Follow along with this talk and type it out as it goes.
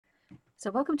So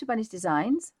welcome to Bunny's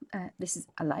Designs. This is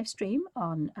a live stream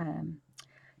on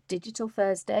Digital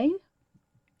Thursday,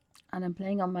 and I'm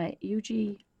playing on my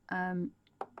Ugee drawing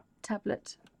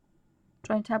tablet.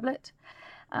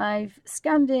 I've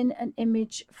scanned in an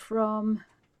image from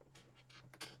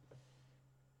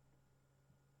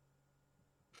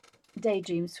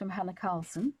Daydreams from Hannah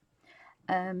Carlson,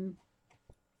 and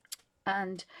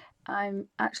I'm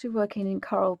actually working in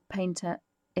Corel Painter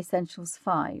Essentials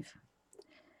 5,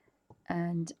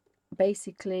 and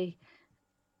basically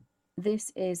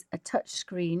this is a touch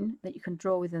screen that you can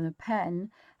draw with a pen,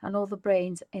 and all the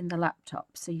brains in the laptop.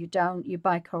 So you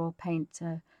buy Corel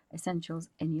Painter Essentials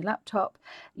in your laptop,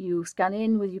 you scan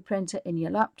in with your printer in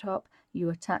your laptop, you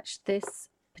attach this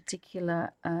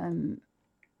particular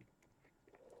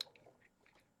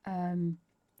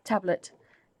tablet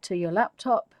to your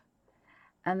laptop,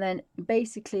 and then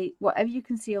basically whatever you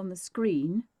can see on the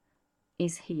screen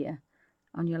is here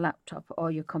on your laptop or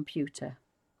your computer.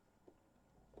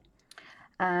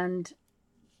 And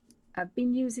I've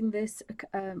been using this,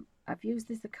 I've used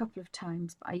this a couple of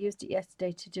times, but I used it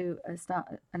yesterday to start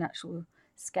an actual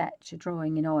sketch, a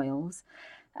drawing in oils.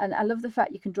 And I love the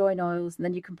fact you can draw in oils, and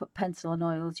then you can put pencil on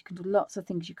oils. You can do lots of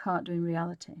things you can't do in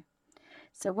reality.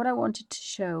 So what I wanted to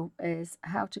show is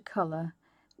how to colour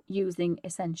using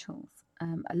essentials.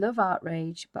 I love Art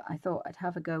Rage, but I thought I'd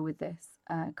have a go with this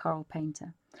Corel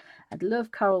Painter. I'd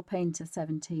love Corel Painter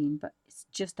 17, but it's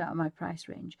just out of my price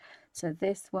range. So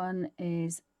this one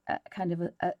is kind of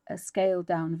a scaled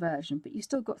down version, but you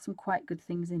still got some quite good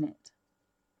things in it.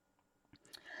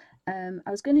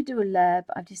 I was going to do a layer,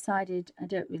 but I've decided I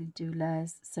don't really do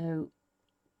layers. So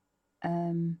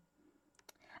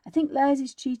I think layers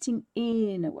is cheating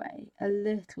in a way, a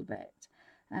little bit.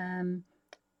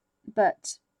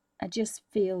 But I just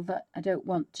feel that I don't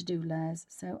want to do layers.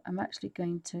 So I'm actually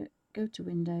going to go to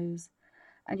Windows,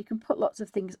 and you can put lots of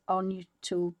things on your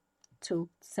tool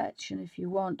section if you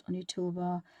want, on your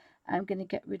toolbar. I'm going to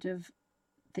get rid of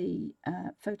the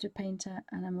photo painter,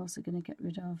 and I'm also going to get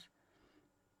rid of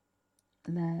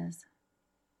layers,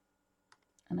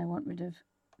 and I want rid of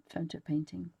photo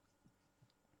painting.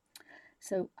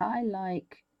 So I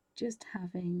like just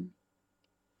having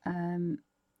the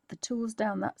tools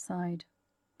down that side.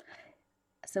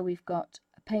 So we've got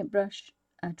a paintbrush,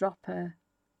 a dropper,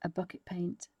 a bucket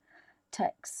paint,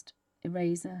 text,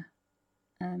 eraser,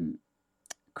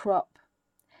 crop.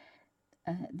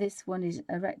 This one is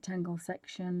a rectangle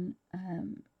section,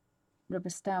 rubber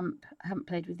stamp. I haven't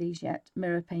played with these yet.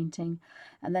 Mirror painting,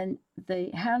 and then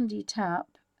the hand you tap,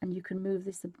 and you can move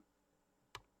this,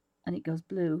 and it goes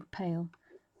blue, pale.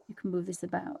 You can move this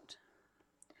about.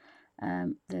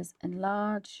 There's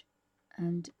enlarge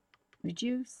and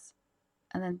reduce,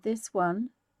 and then this one,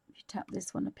 if you tap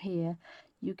this one up here,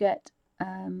 you get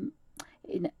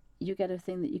you get a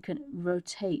thing that you can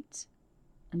rotate.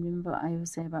 And remember what I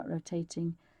always say about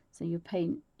rotating, so your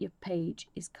page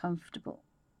is comfortable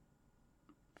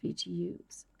for you to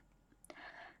use.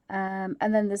 And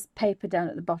then there's paper down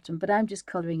at the bottom, but I'm just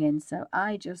colouring in, so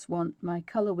I just want my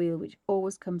colour wheel, which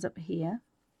always comes up here.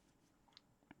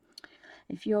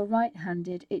 If you're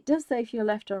right-handed, it does say if you're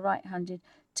left or right-handed,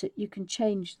 you can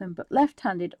change them, but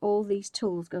left-handed, all these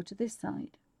tools go to this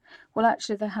side. Well,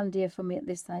 actually, they're handier for me at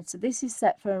this side, so this is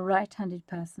set for a right-handed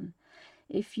person.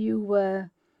 If you were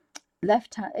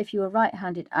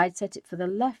right-handed, I'd set it for the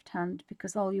left hand,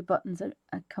 because all your buttons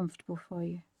are comfortable for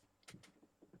you.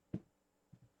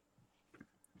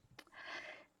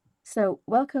 So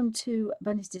welcome to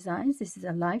Bunny's Designs. This is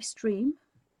a live stream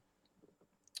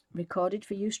recorded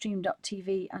for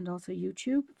ustream.tv and also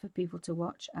YouTube for people to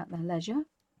watch at their leisure.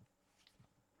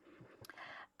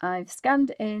 I've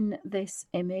scanned in this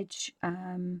image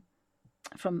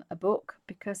from a book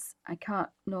because I can't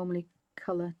normally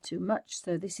colour too much,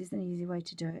 so this is an easy way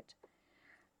to do it.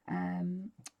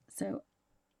 So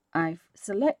I've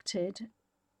selected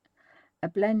a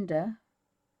blender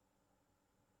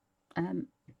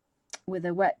with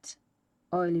a wet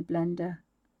oily blender.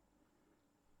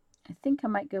 I think I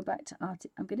might go back to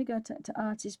I'm going to go to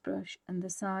Artist brush and the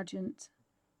Sargent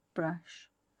brush.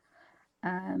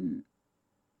 And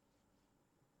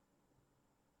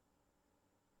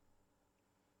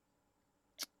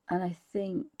I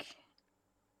think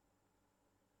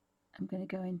I'm going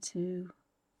to go into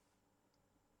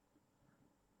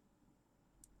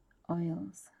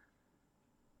oils.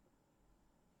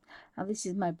 Oh, this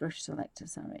is my brush selector,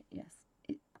 sorry, yes.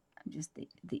 I'm just the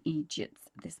idiot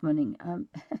this morning.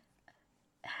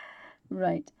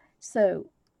 Right, so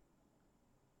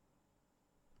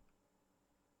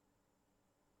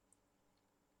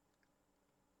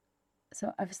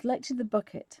I've selected the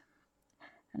bucket,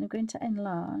 and I'm going to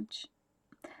enlarge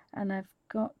and I've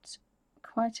got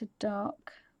quite a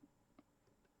dark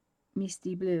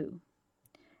misty blue.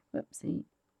 Whoopsie,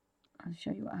 I'll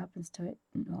show you what happens to it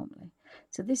normally.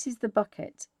 So this is the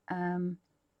bucket, and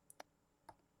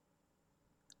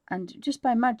just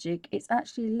by magic it's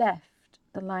actually left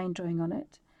the line drawing on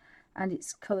it, and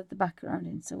it's coloured the background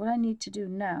in. So what I need to do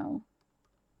now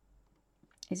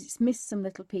is it's missed some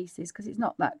little pieces because it's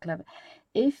not that clever.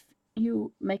 If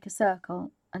you make a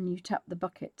circle and you tap the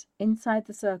bucket, inside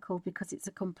the circle, because it's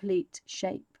a complete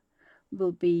shape,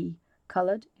 will be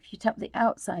coloured. If you tap the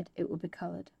outside, it will be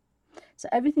coloured. So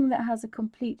everything that has a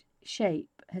complete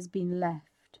shape has been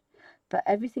left, but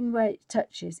everything where it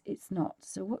touches, it's not.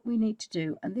 So what we need to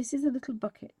do, and this is a little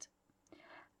bucket,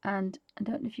 and I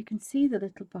don't know if you can see the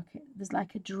little bucket, there's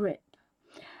like a drip.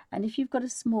 And if you've got a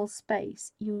small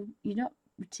space, you don't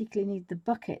particularly need the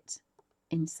bucket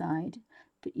inside,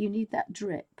 but you need that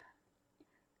drip.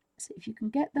 So if you can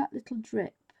get that little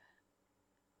drip,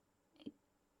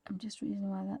 I'm just reading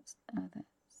why that's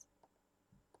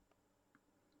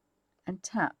and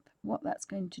tap, what that's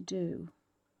going to do.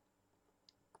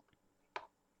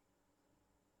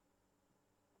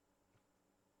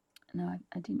 No,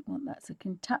 I didn't want that, so I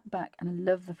can tap back, and I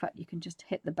love the fact you can just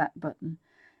hit the back button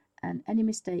and any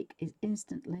mistake is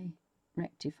instantly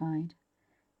rectified.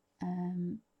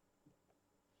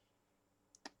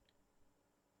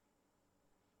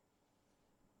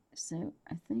 So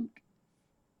I think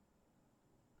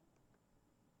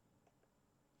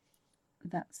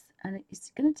that's, and it's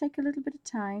going to take a little bit of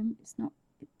time.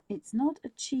 It's not a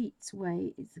cheat's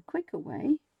way, it's a quicker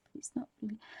way, but it's not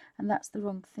really, and that's the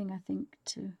wrong thing I think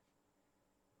to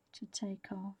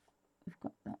take off. We've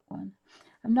got that one.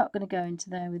 I'm not going to go into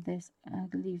there with this. I'll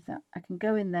leave that. I can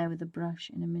go in there with a brush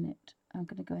in a minute. I'm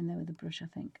going to go in there with a brush, I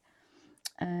think.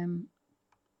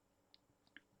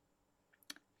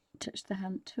 Touch the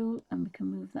hand tool and we can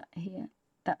move that here.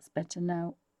 That's better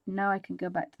now. Now I can go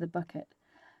back to the bucket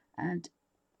and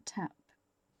tap.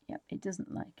 Yep, it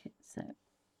doesn't like it, so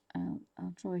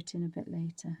I'll draw it in a bit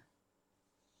later.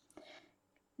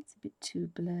 It's a bit too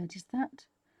blurred, is that?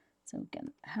 So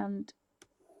again, hand,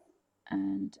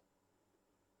 and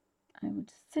I would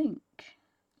think,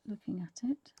 looking at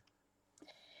it,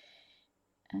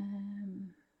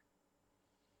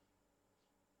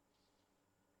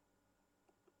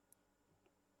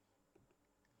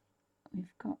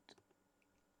 we've got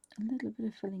a little bit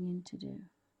of filling in to do.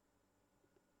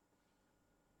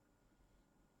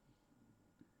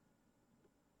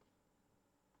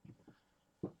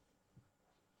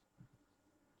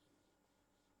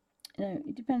 No,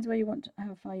 it depends where you want to,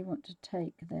 how far you want to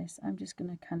take this. I'm just going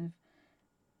to kind of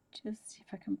just see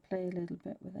if I can play a little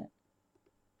bit with it.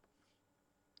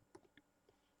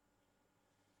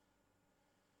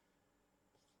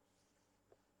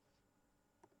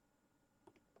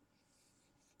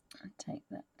 And take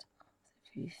that.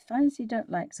 If you find you don't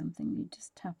like something, you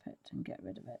just tap it and get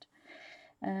rid of it.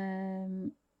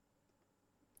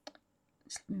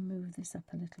 Just let me move this up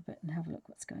a little bit and have a look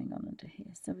what's going on under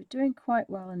here. So we're doing quite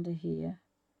well under here.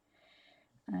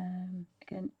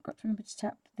 Again, got to remember to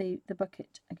tap the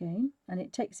bucket again, and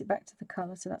it takes it back to the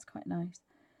colour, so that's quite nice.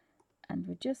 And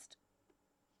we're just,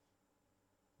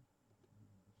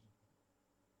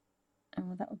 oh,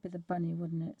 well, that would be the bunny,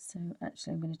 wouldn't it? So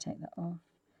actually I'm going to take that off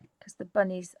because the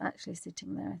bunny's actually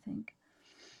sitting there, I think.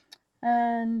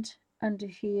 And under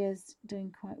here's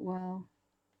doing quite well.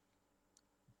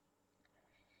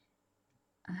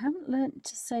 I haven't learnt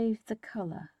to save the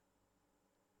colour.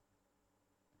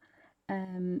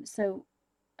 So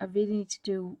I really need to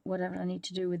do whatever I need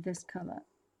to do with this colour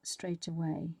straight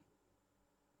away.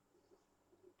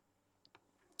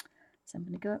 So I'm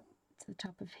going to go up to the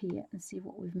top of here and see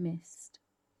what we've missed.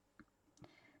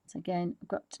 So again, I've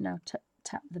got to now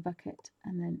tap the bucket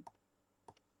and then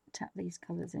tap these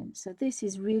colours in. So this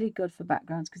is really good for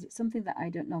backgrounds because it's something that I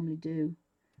don't normally do.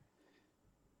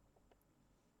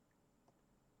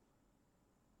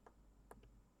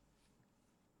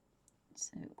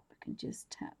 So we can just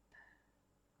tap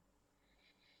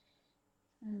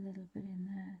a little bit in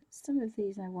there. Some of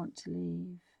these I want to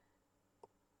leave,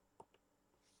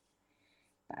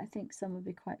 but I think some would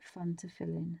be quite fun to fill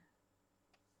in.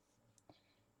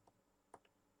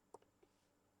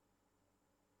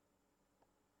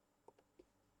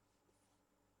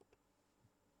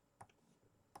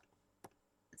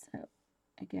 So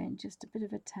again, just a bit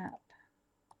of a tap.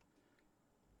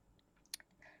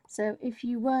 So if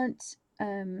you weren't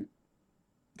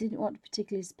didn't want to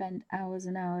particularly spend hours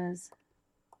and hours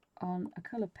on a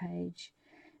colour page,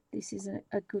 this is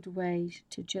a good way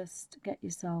to just get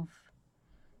yourself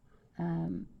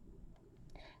and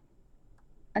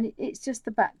it's just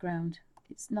the background.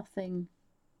 it's nothing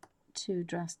too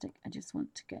drastic. I just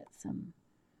want to get some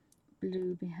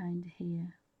blue behind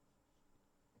here.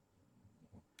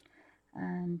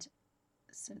 And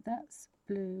so that's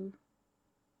blue,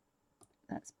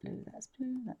 that's blue, that's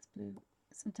blue, that's blue.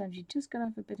 Sometimes you just gotta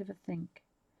have a bit of a think.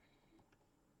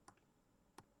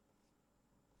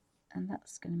 And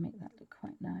that's going to make that look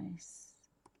quite nice.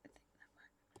 I think that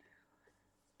might be blue.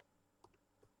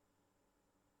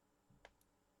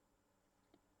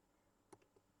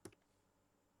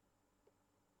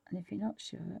 And if you're not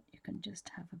sure, you can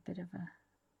just have a bit of a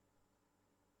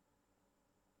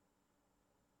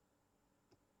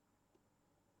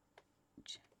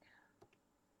check.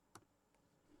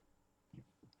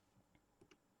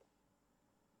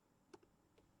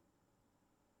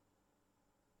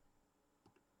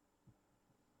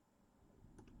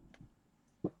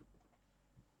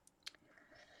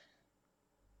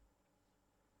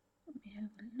 Let me have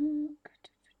a look.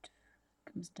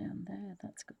 Comes down there,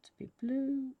 that's got to be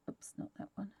blue. Oops, not that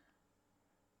one.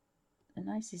 The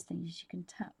nicest thing is you can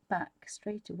tap back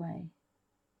straight away.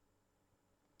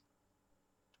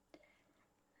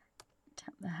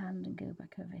 Tap the hand and go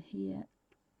back over here,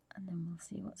 and then we'll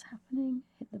see what's happening.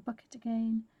 Hit the bucket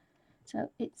again.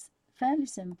 So it's fairly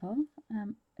simple.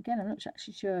 Again, I'm not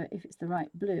actually sure if it's the right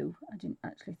blue. I didn't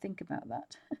actually think about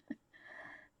that.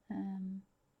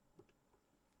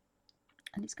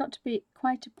 And it's got to be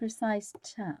quite a precise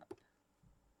tap.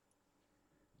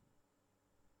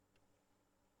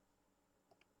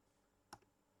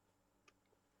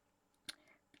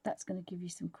 That's going to give you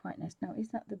some quite nice. Now, is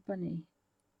that the bunny?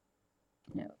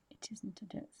 No, it isn't. I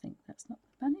don't think that's not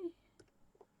the bunny.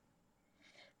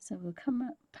 So we'll come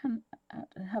up, pan out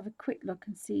and have a quick look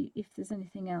and see if there's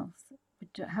anything else.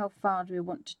 How far do we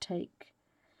want to take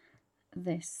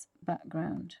this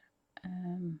background?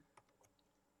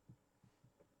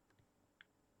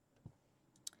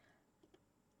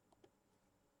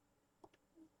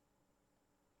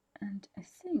 And I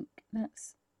think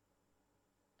that's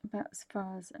about as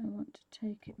far as I want to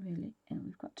take it, really. And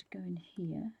we've got to go in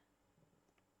here,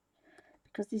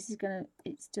 because this is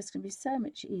it's just going to be so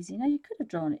much easier. Now, you could have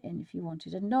drawn it in if you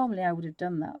wanted, and normally I would have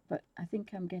done that, but I think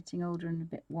I'm getting older and a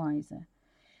bit wiser.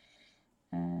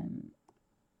 And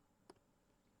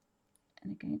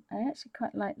again, I actually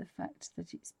quite like the fact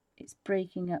that it's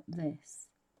breaking up this.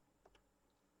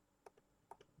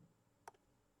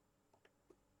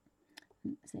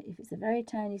 So if it's a very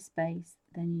tiny space,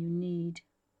 then you need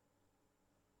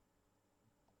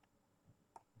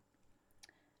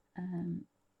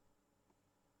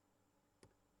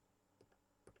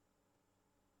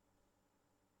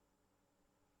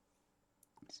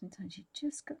sometimes you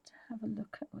just got to have a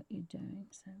look at what you're doing.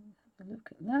 So have a look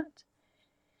at that.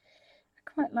 I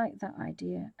quite like that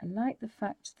idea. I like the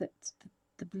fact that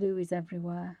the blue is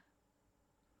everywhere.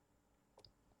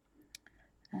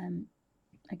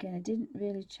 Again, I didn't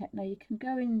really check. Now, you can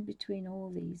go in between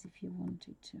all these if you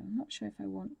wanted to. I'm not sure if I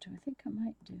want to. I think I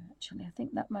might do, actually. I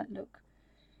think that might look,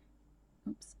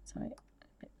 oops, sorry, a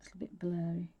little bit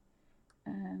blurry.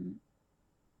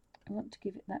 I want to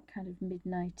give it that kind of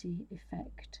midnighty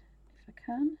effect, if I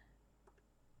can.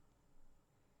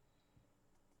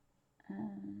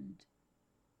 And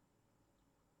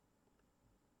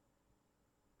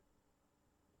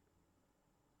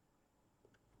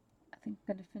I think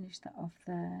I'm going to finish that off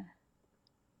there.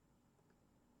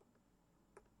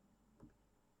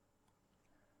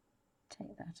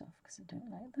 Take that off because I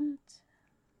don't like that.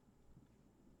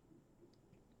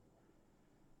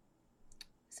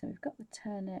 So we've got the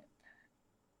turnip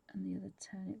and the other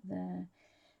turnip there.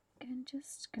 Again,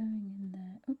 just going in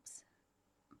there. Oops,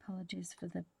 apologies for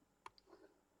the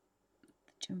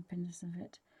jumpiness of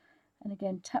it. And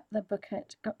again, tap the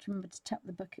bucket. Got to remember to tap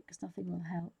the bucket because nothing will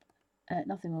help.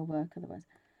 Nothing will work otherwise.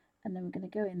 And then we're going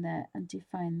to go in there and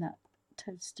define that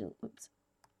toadstool. Oops.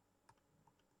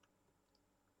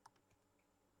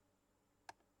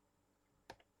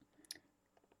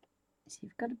 So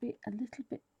you've got to be a little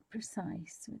bit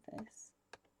precise with this,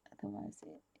 otherwise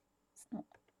it's not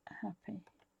happy.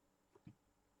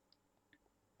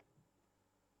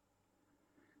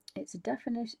 It's a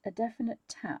definite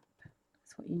tap.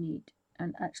 That's what you need.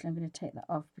 And actually, I'm going to take that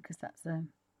off because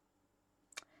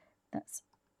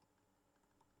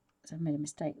so I've made a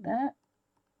mistake there.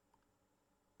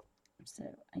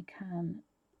 So I can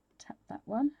tap that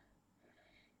one.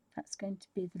 That's going to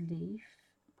be the leaf,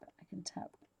 but I can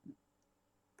tap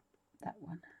that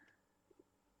one.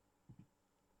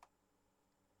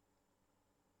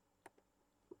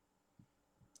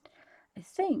 I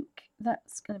think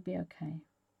that's going to be okay.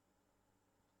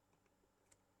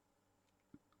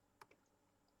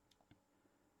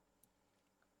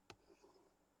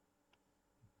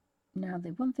 Now the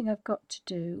one thing I've got to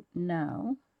do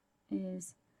now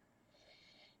is,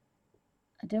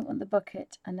 I don't want the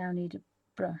bucket, I now need a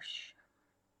brush,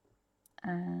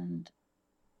 and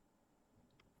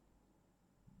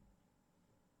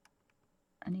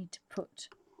I need to put,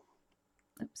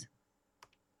 oops,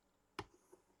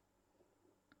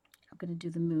 I'm going to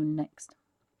do the moon next,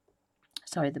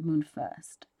 sorry, the moon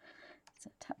first.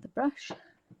 So tap the brush.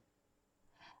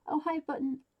 Oh, hi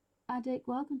Button Addict,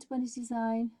 welcome to Bunny's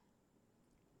Design.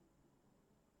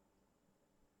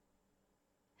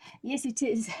 Yes, it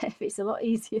is. It's a lot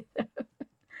easier.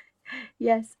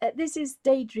 Yes, this is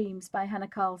Daydreams by Hannah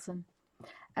Carlson,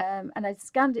 and I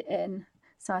scanned it in,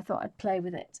 so I thought I'd play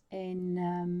with it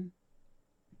in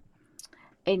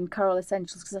Corel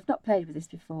Essentials, because I've not played with this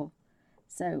before.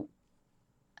 So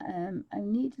I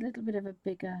need a little bit of a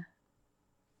bigger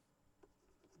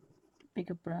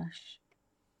brush.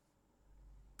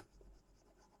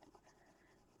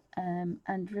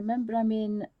 And remember, I'm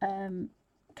in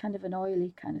kind of an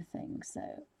oily kind of thing,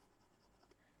 so,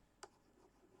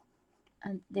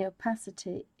 and the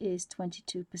opacity is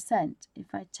 22%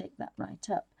 if I take that right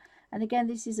up. And again,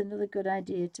 this is another good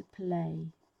idea to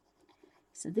play.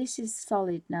 So this is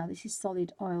solid now, this is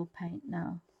solid oil paint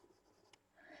now.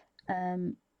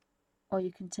 Or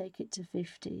you can take it to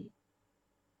 50.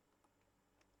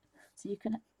 So you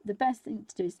can, the best thing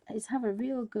to do is have a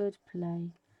real good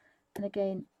play. And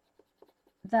again,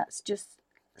 that's just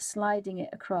sliding it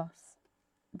across.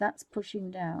 That's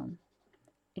pushing down.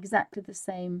 Exactly the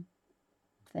same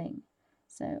thing.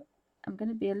 So I'm going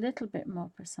to be a little bit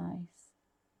more precise.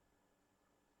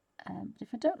 But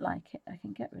if I don't like it, I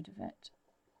can get rid of it.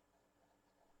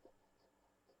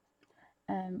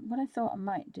 What I thought I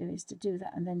might do is to do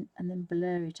that and then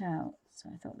blur it out. So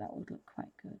I thought that would look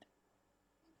quite good.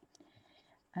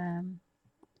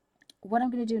 What I'm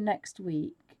going to do next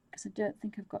week, because I don't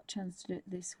think I've got a chance to do it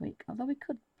this week, although we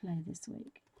could play this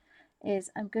week, is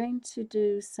I'm going to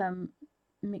do some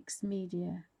mixed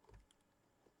media,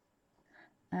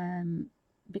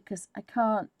 because I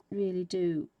can't really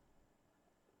do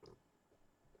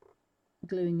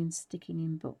gluing and sticking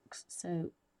in books,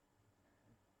 so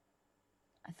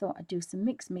I thought I'd do some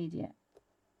mixed media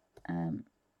on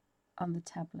the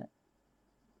tablet.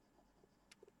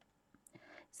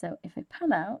 So if I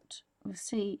pan out, we'll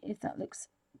see if that looks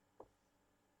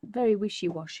very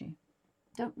wishy-washy.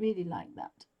 Don't really like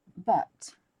that,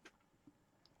 but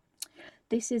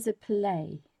this is a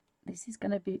play. This is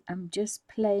going to be, I'm just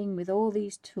playing with all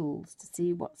these tools to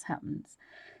see what happens.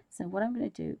 So what I'm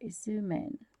going to do is zoom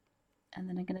in, and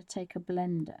then I'm going to take a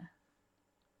blender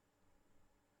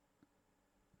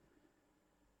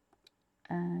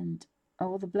and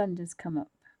all the blenders come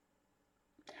up.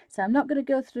 So I'm not going to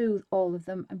go through all of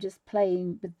them, I'm just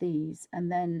playing with these,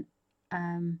 and then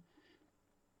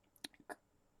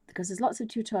because there's lots of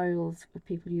tutorials for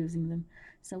people using them.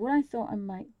 So what I thought I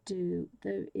might do,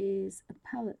 there is a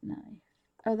palette knife.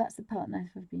 Oh, that's the palette knife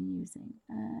I've been using,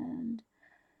 and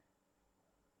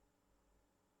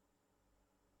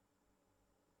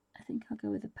I think I'll go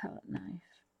with a palette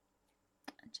knife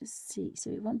and just see. So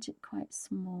we want it quite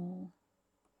small.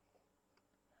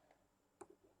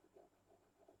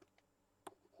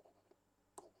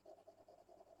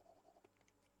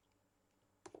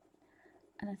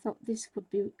 And I thought this would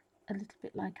be a little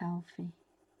bit like Alfie.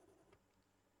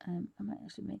 I might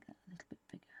actually make that a little bit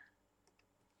bigger.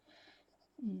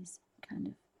 Is kind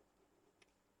of,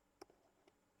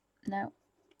 now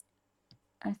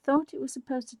I thought it was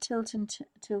supposed to tilt and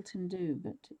do,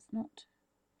 but it's not.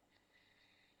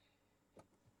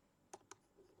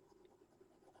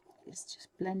 It's just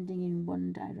blending in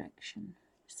one direction.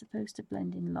 It's supposed to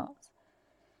blend in lots.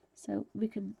 So we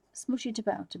can smush it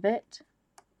about a bit,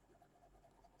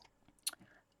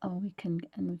 or we can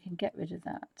get rid of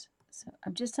that. So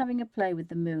I'm just having a play with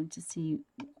the moon to see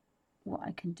what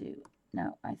I can do.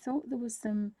 Now I thought there was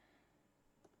some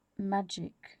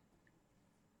magic.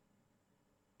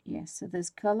 Yes, so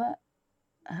there's colour,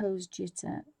 hose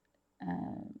jitter,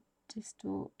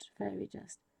 distort, fairy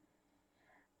dust.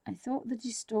 I thought the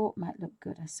distort might look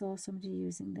good. I saw somebody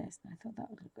using this and I thought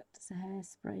that would look good. There's a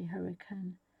hairspray,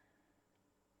 hurricane.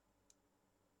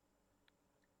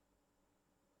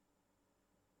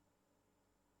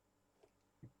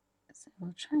 So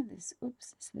we'll try this.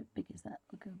 Oops, it's a bit big as that.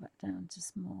 We'll go back down to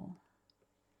small.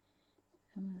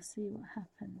 And we'll see what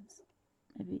happens.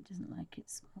 Maybe it doesn't like it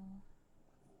small.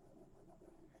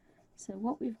 So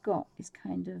what we've got is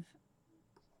kind of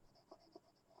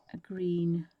a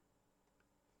green.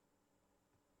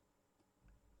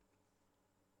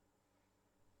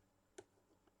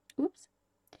 Oops.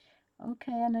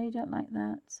 Okay, I know you don't like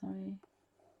that. Sorry.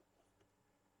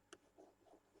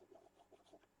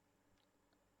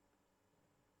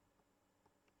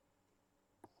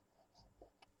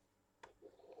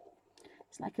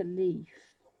 like a leaf.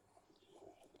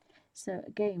 So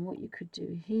again, what you could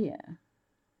do here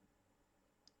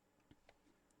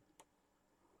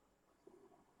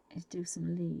is do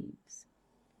some leaves.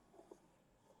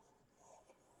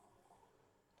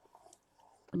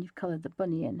 When you've coloured the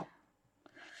bunny in,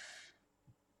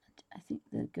 I think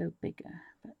they'll go bigger,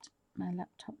 but my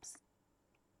laptop's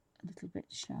a little bit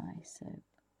shy, so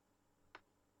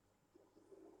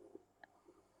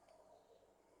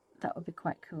that would be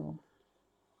quite cool.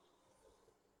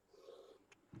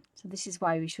 So this is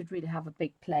why we should really have a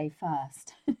big play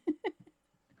first.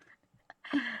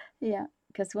 Yeah,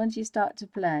 because once you start to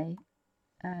play,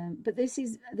 but this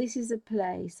is a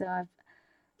play, so I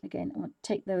want to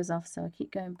take those off, so I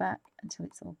keep going back until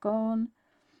it's all gone.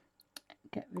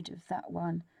 Get rid of that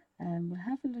one, and we'll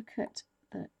have a look at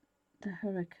the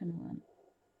hurricane one.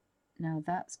 Now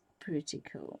that's pretty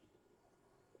cool.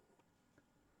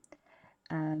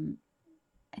 I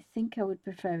think I would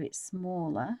prefer it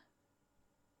smaller.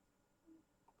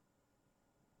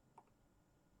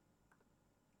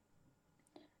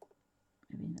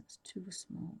 Maybe that's too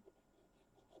small.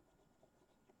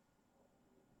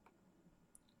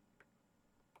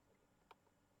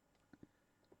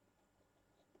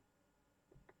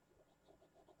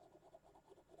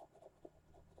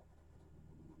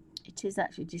 It is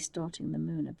actually distorting the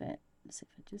moon a bit. So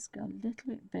if I just go a little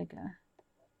bit bigger,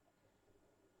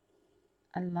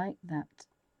 I like that.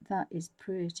 That is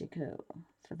pretty cool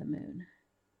for the moon.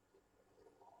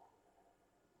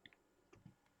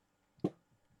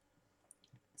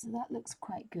 So that looks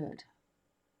quite good.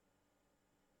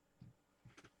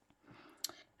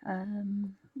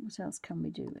 What else can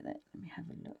we do with it? Let me have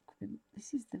a look.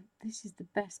 This is the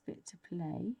best bit to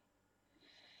play.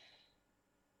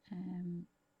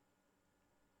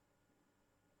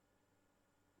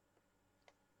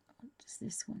 What does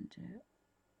this one do?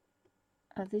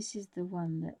 Oh, this is the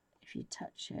one that if you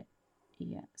touch it,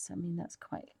 yeah, so I mean that's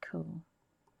quite cool.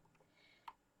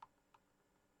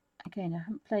 Again, I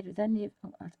haven't played with any of.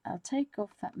 Oh, I'll take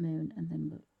off that moon, and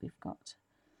then we've got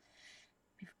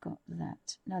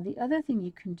that. Now the other thing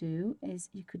you can do is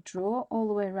you could draw all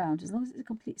the way around. As long as it's a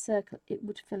complete circle, it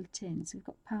would fill it in. So we've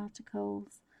got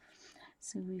particles.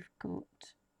 So we've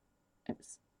got.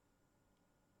 Oops.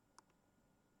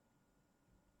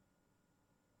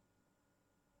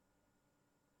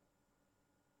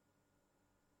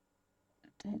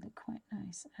 They look quite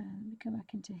nice. Let me go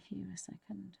back into here a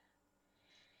second.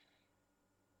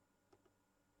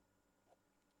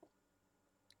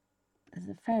 There's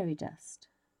a fairy dust.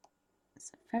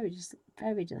 So fairy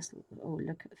dust. Oh,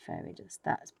 look at the fairy dust.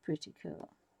 That's pretty cool.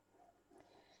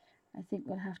 I think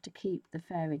we'll have to keep the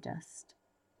fairy dust.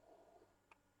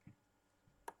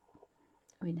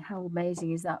 I mean, how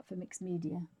amazing is that for mixed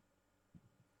media?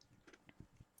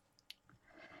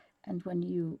 And when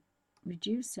you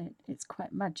reduce it, it's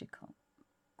quite magical.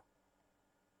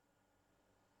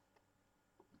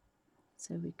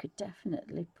 So we could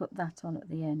definitely put that on at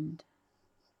the end.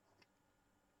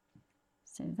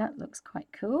 So that looks quite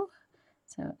cool.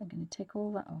 So I'm going to take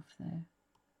all that off there.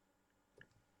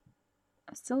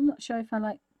 I'm still not sure if I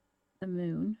like the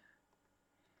moon,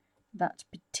 that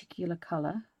particular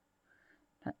colour,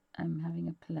 but I'm having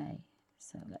a play.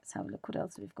 So let's have a look what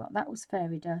else we've got. That was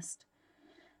fairy dust.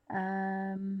 What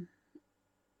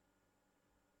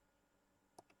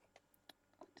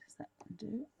does that one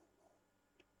do?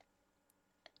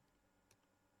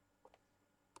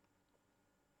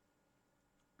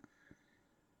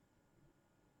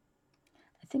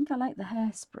 I think I like the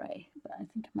hairspray, but I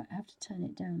think I might have to turn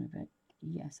it down a bit.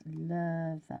 Yes, I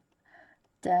love that.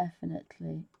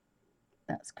 Definitely.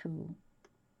 That's cool.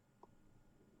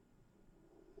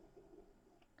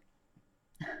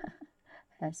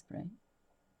 Hairspray.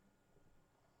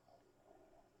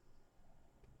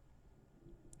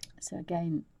 So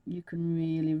again, you can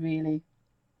really, really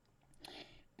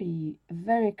be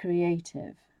very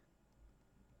creative.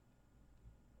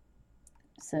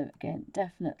 So again,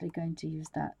 definitely going to use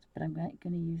that, but I'm going to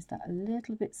use that a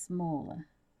little bit smaller.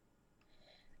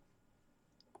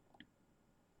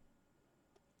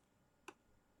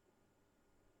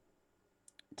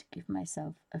 To give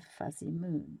myself a fuzzy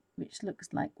moon, which looks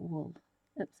like wool.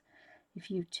 Oops.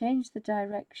 If you change the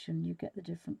direction, you get the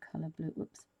different colour blue.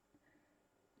 Oops.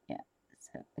 Yeah.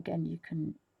 So again, you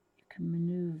can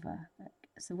maneuver.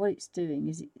 So what it's doing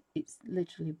is it's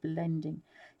literally blending.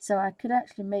 So I could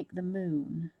actually make the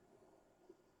moon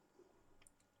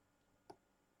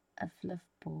a fluff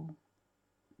ball.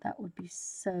 That would be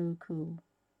so cool.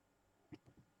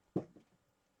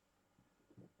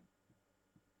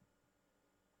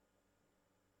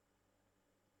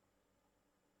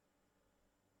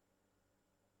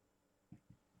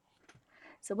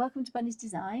 So welcome to Bunny's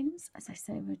Designs. As I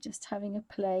say, we're just having a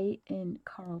play in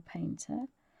Coral Painter,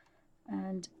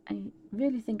 and I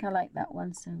really think I like that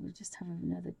one, so we'll just have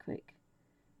another quick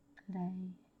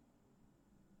play.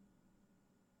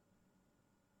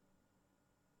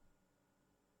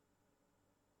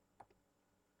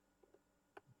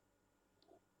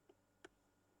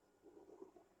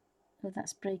 Oh,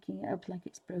 that's breaking it up like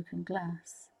it's broken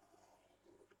glass.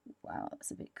 Wow, that's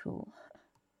a bit cool.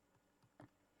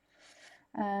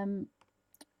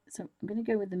 So I'm going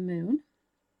to go with the moon.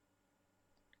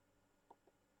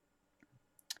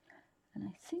 And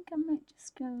I think I might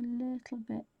just go a little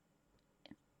bit,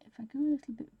 if I go a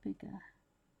little bit bigger.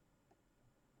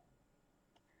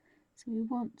 So we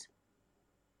want,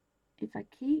 if I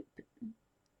keep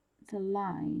the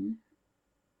line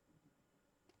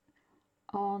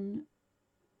on,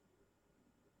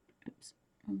 oops,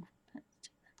 wrong, let's do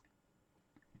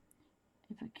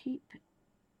that. If I keep,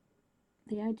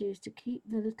 the idea is to keep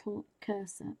the little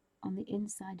cursor on the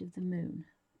inside of the moon.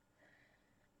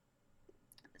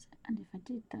 And if I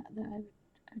did that, then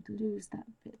I'd lose that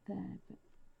bit there, but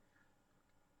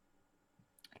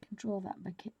I can draw that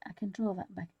back in. I can draw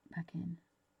that back in.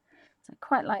 So I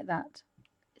quite like that.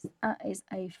 That is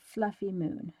a fluffy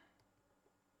moon.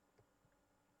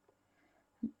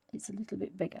 It's a little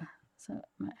bit bigger, so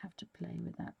I might have to play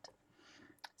with that.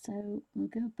 So we'll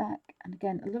go back, and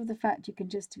again, I love the fact you can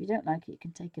just, if you don't like it, you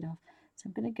can take it off. So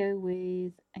I'm going to go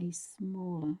with a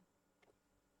smaller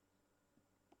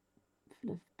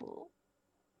fluff ball.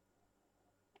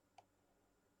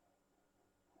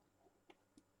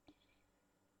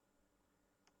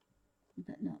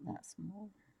 But not that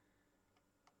small.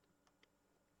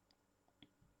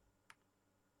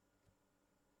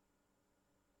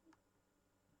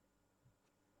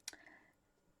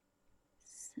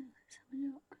 So let's have a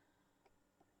look.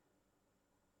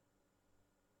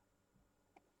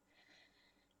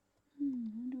 I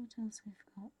wonder what else we've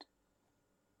got.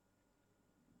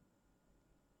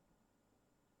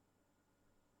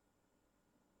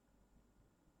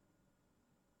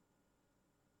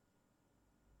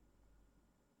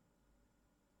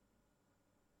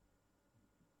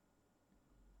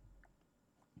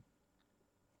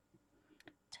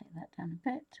 Take that down a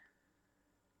bit.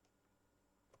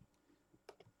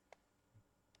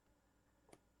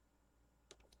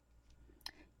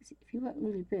 See, if you work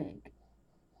really big,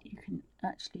 you can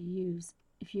actually use,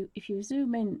 if you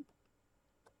zoom in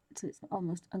so it's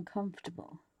almost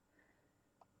uncomfortable.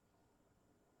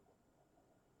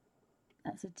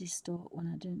 That's a distort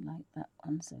one. I don't like that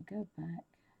one, so go back,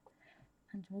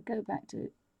 and we'll go back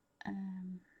to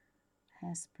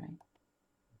hairspray.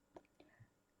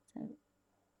 So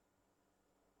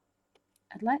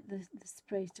I'd like the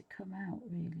sprays to come out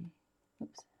really.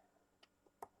 Oops.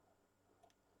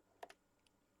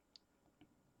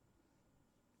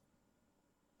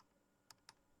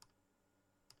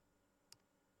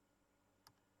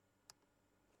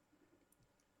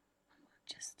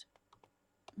 Just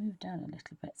move down a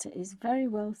little bit. So it's very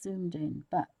well zoomed in,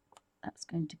 but that's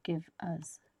going to give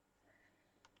us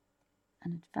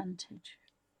an advantage.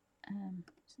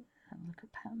 So have a look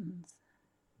at patterns.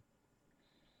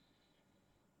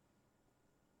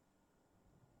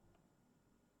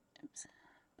 Oops.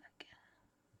 Back.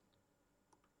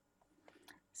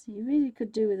 So you really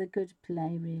could do with a good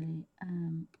play, really.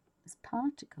 There's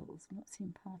particles. I'm not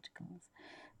seeing particles.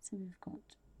 So we've got.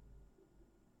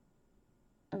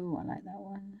 Oh, I like that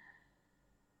one.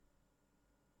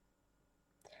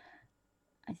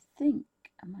 I think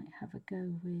I might have a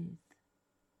go with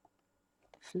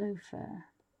flow fur.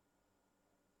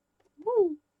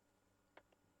 Woo!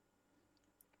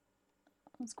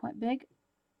 That's quite big.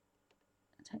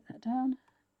 Take that down.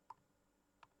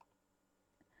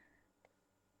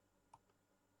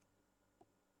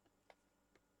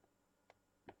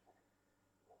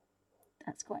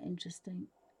 That's quite interesting.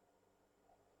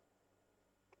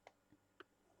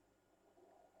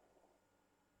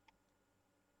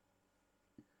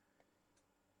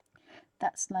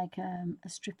 That's like a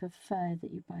strip of fur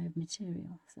that you buy of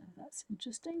material, so that's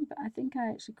interesting. But I think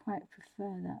I actually quite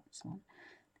prefer that one.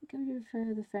 I think I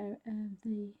prefer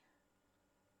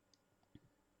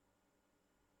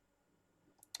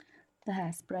the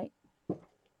hairspray. So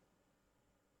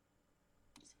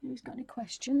who's got any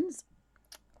questions?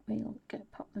 We'll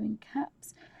pop them in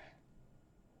caps.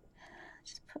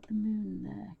 Just put the moon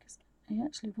there because I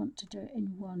actually want to do it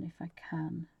in one if I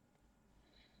can.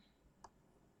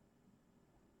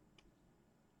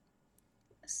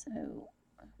 So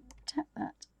tap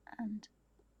that and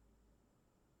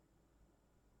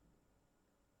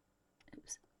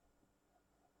oops.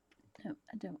 No,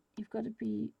 I don't. You've got to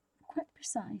be quite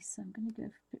precise, so I'm going to go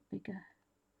for a bit bigger.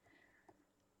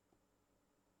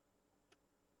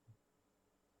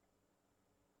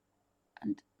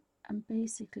 And I'm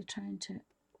basically trying to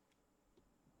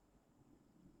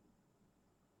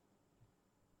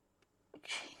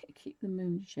keep the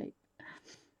moon shape.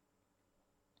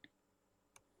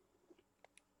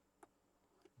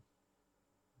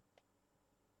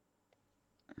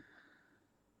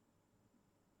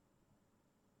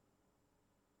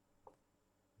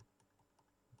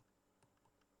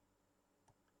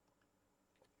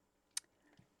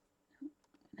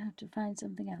 I have to find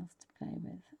something else to play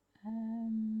with. I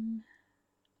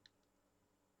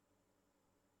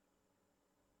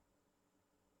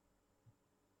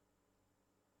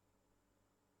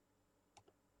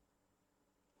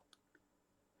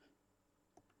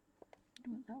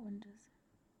don't know what that one does.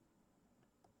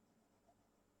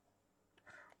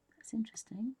 That's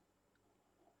interesting.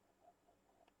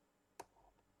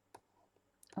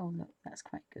 Oh look, that's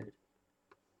quite good.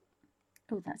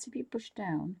 Oh, that's if you push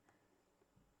down,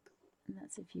 and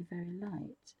that's if you're very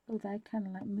light. Oh, they're kind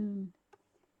of like moon.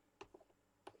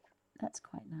 That's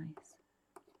quite nice.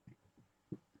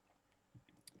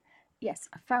 Yes,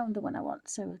 I found the one I want,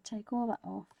 so I'll take all that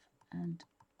off and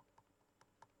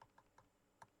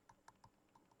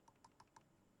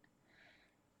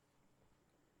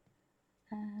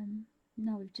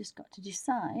now we've just got to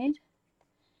decide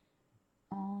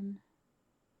on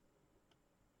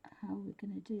how we're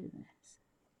going to do this.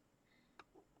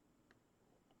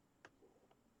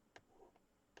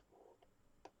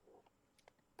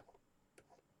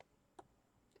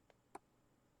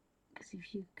 Because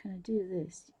if you kind of do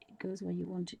this, it goes where you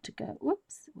want it to go.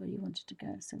 Whoops, where you want it to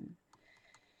go. So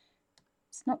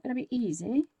it's not going to be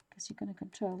easy because you're going to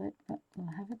control it, but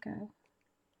we'll have a go.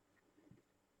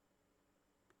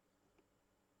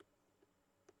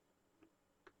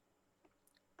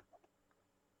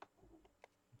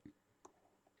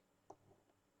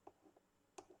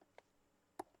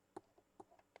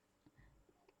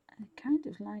 I kind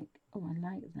of like, oh, I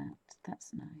like that.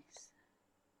 That's nice.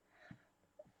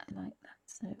 I like that.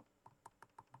 So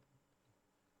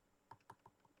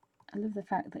I love the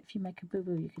fact that if you make a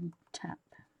boo-boo, you can tap.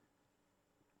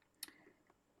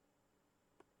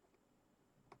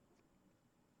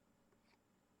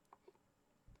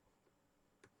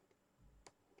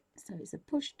 So it's a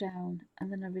push down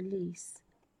and then a release,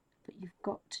 but you've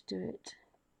got to do it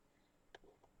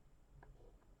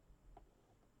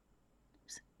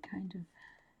kind of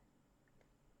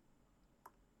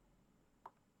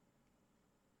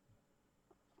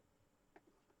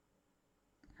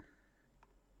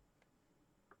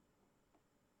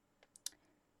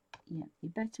yeah,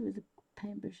 you're better with the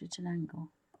paintbrush at an angle.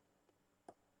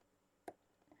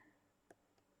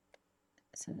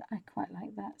 So I quite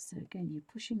like that. So again, you're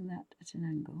pushing that at an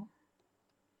angle.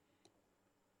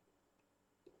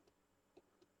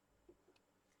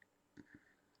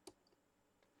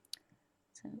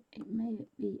 So it may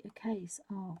be a case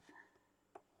of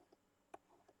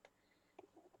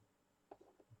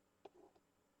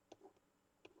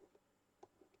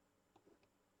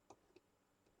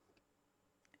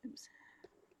oops.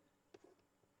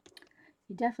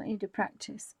 You definitely need to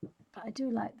practice, but I do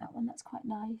like that one. That's quite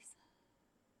nice.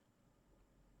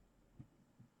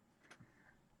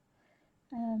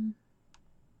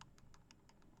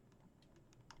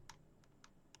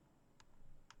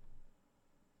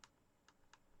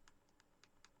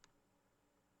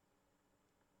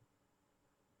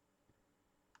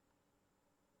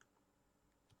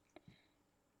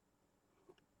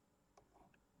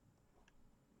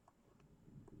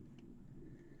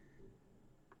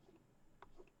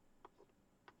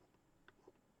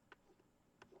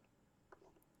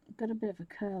 Got a bit of a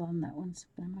curl on that one, so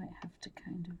I might have to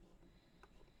kind of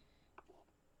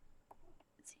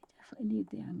see, definitely need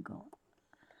the angle.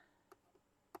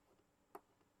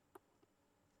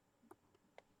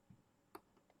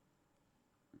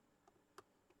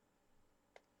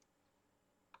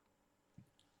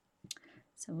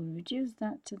 So we'll reduce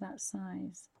that to that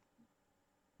size.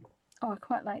 Oh, I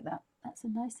quite like that. That's a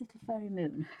nice little fairy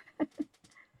moon.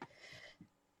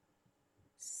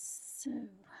 So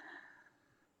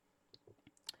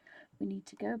we need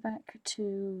to go back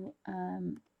to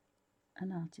an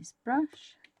artist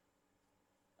brush,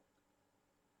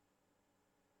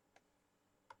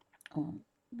 or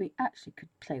we actually could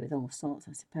play with all sorts,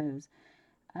 I suppose.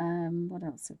 What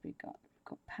else have we got? We've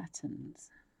got patterns,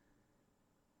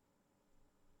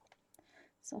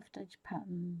 soft edge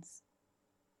patterns.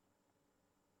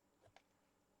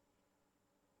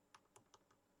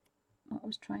 What I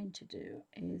was trying to do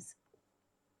is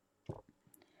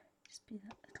just be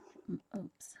that little,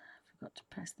 oops, I forgot to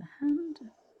press the hand.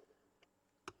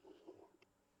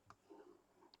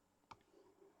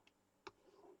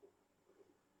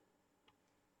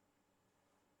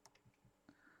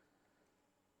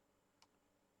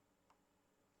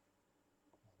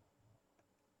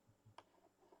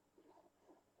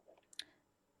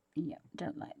 Yeah,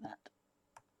 don't like that.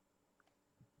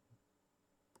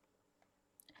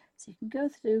 So you can go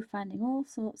through finding all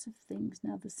sorts of things.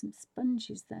 Now there's some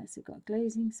sponges there. So we've got a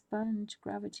glazing sponge,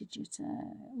 gravity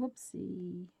jitter,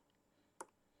 whoopsie,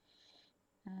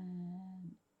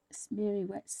 smeary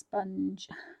wet sponge,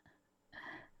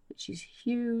 which is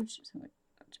huge. So we've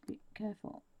got to be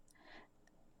careful.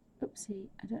 Oopsie,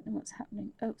 I don't know what's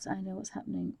happening. Oops, I know what's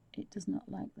happening. It does not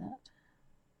like that.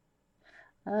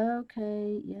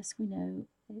 Okay, yes, we know.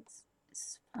 It's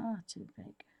far too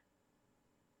big.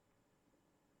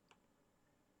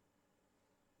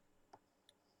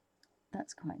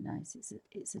 That's quite nice.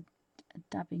 It's a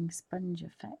dabbing sponge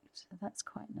effect. So that's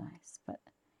quite nice. But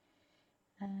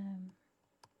I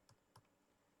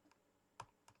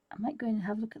might go in and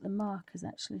have a look at the markers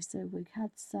actually. So we've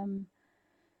had some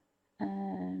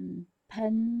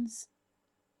pens.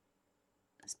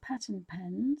 There's pattern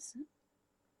pens,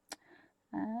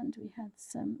 and we had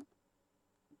some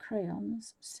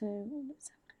crayons. So let's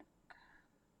have a look.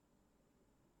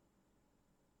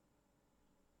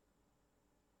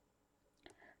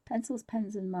 Pencils,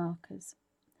 pens and markers.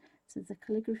 So there's a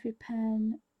calligraphy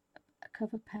pen, a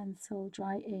cover pencil,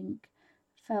 dry ink,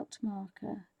 felt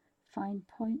marker, fine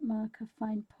point marker,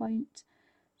 fine point,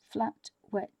 flat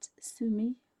wet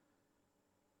sumi,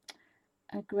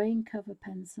 a grain cover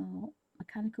pencil,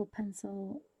 mechanical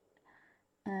pencil,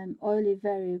 oily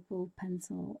variable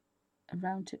pencil, a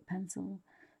round tip pencil,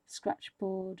 scratch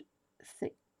board,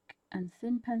 thick and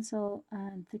thin pencil,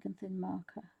 and thick and thin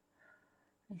marker.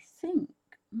 I think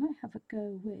I might have a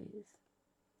go with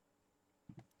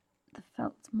the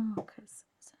felt markers.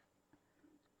 So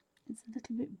it's a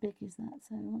little bit big, is that?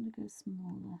 So I want to go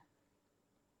smaller.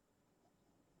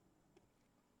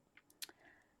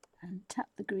 And tap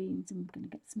the greens, and we're going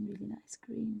to get some really nice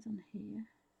greens on here.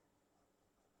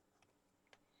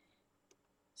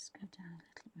 Just go down a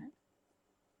little bit.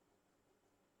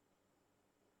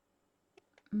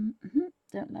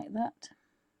 Don't like that.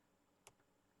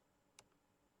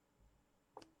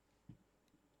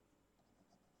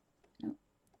 No,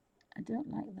 I don't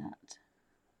like that.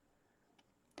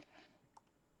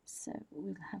 So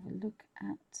we'll have a look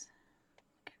at,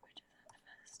 get rid of that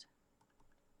first.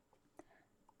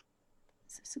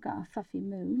 So we've got our fluffy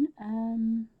moon.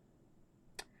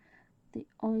 The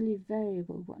oily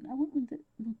variable one, I want one that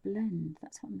will blend.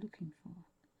 That's what I'm looking for.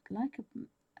 I'd like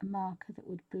a marker that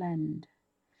would blend.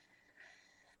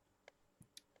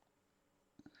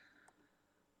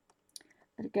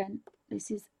 But again,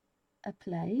 this is a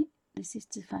play. This is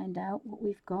to find out what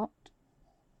we've got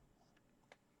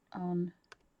on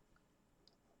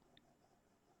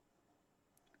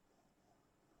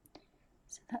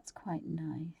so that's quite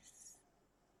nice.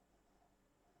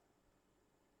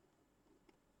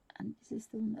 And is this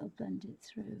the one that will blend it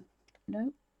through?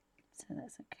 No, so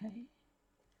that's okay.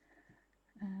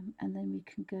 And then we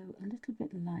can go a little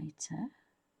bit lighter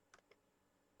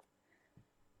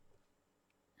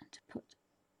and to put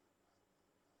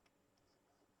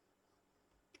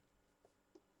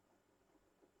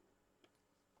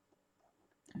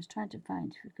I was trying to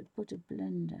find if we could put a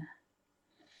blender.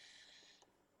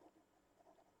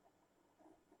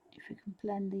 If we can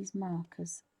blend these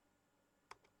markers.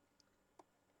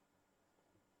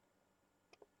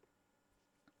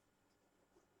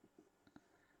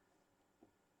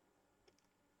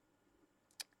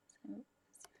 So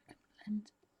let's see if we can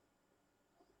blend.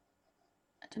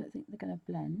 I don't think they're going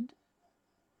to blend.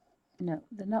 No,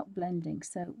 they're not blending,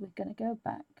 so we're going to go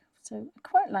back. So I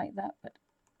quite like that, but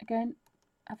again,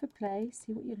 have a play,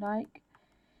 see what you like.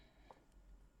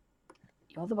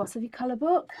 You're the boss of your colour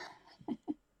book.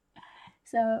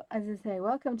 So as I say,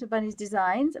 welcome to Bunny's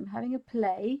Designs. I'm having a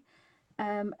play,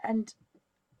 and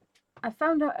I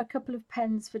found out a couple of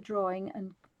pens for drawing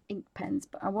and ink pens,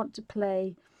 but I want to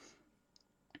play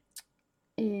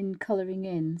in colouring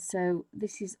in. So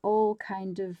this is all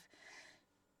kind of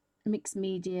mixed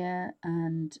media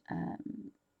and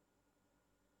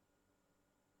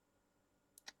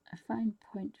a fine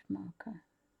point marker.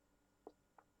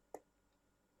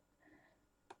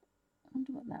 I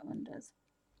wonder what that one does.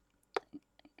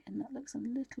 Again, that looks a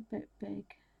little bit big.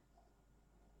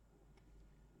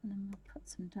 And then we'll put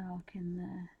some dark in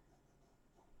there.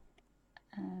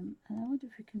 And I wonder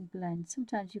if we can blend.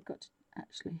 Sometimes you've got to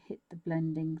actually hit the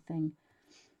blending thing.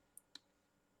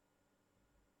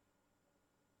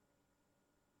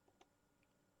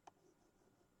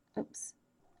 Oops,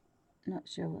 not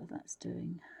sure what that's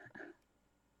doing.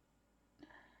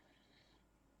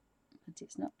 But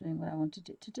it's not doing what I wanted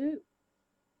it to do.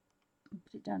 I'll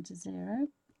put it down to 0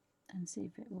 and see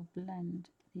if it will blend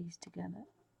these together.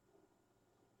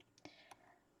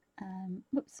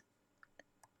 Whoops.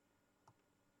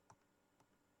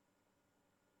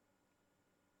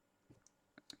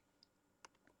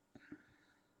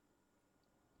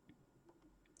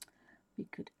 We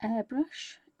could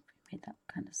airbrush if we made that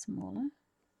kind of smaller.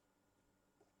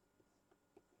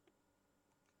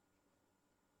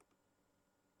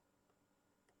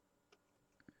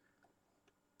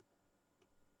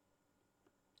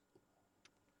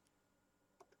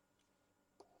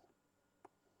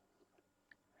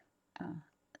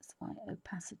 That's why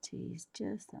opacity is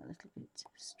just that little bit too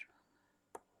strong.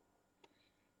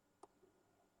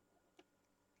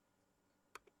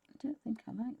 I don't think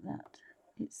I like that.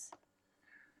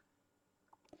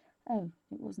 Oh,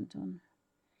 it wasn't on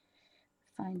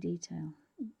fine detail.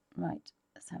 Right,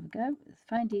 let's have a go with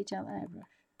fine detail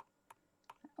airbrush.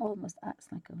 It almost acts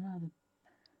like a rather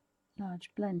large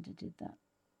blender did that.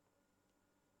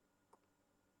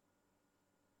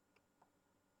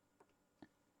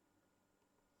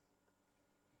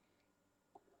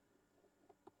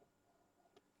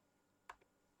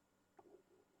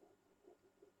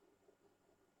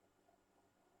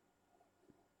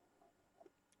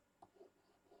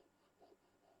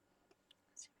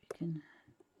 See if we can.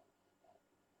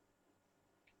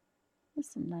 There's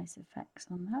some nice effects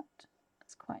on that.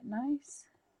 That's quite nice.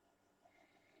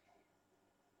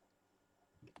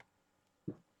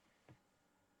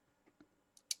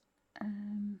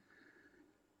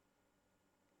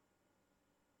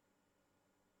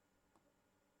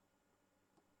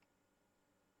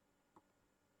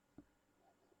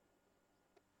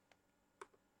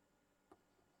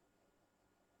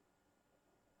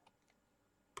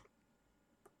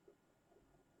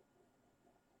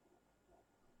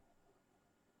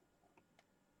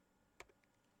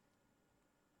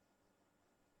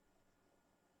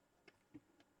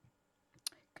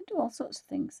 Can do all sorts of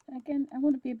things. Again, I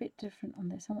want to be a bit different on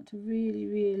this. I want to really,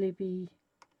 really be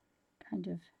kind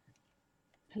of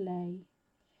play.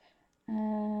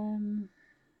 I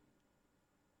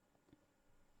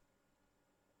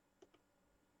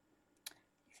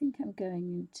think I'm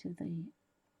going into the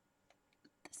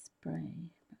spray,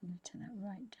 but I'm going to turn that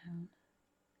right down.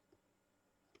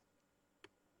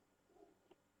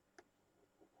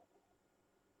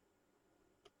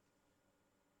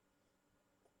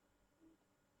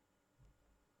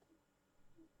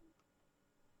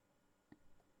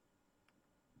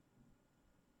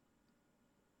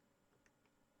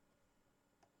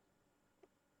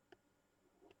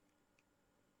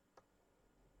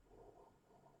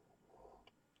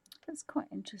 That's quite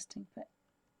interesting, but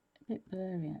a bit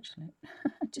blurry actually.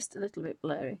 Just a little bit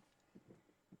blurry.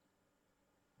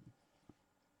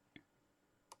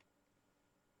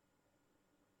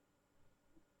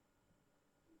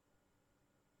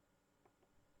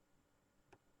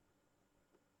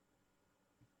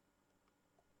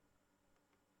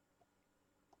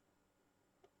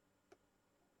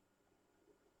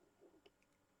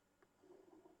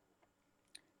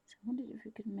 So I wondered if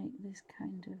we could make this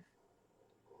kind of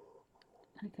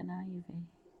like an ivy.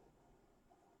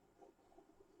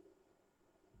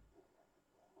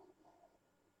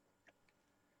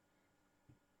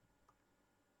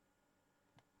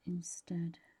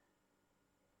 Instead.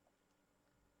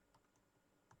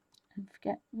 And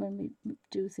forget when we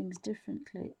do things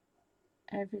differently,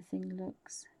 everything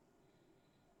looks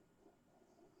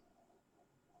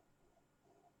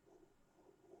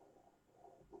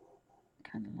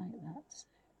kind of like that.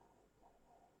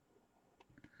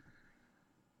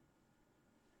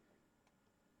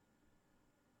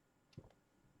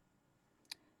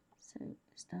 So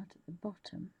start at the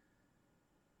bottom.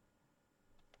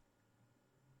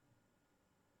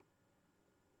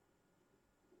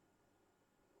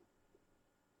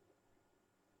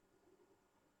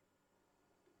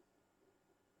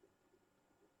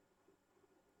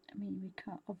 I mean, we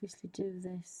can't obviously do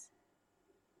this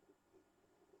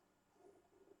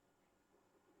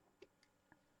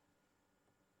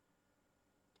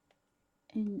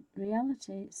in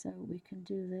reality, so we can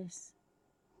do this,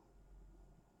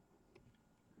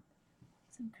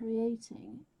 some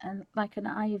creating and like an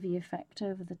ivy effect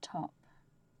over the top.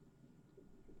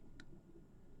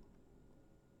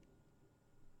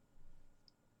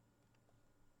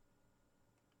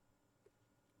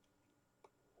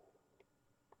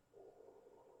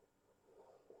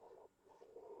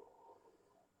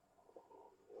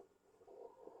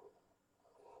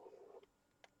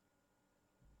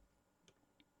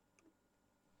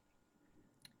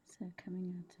 colour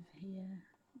coming out of here.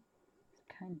 It's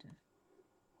kind of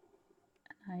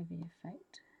an ivy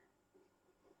effect.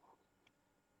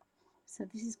 So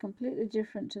this is completely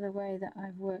different to the way that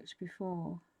I've worked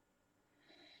before.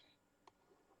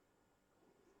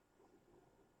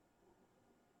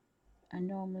 I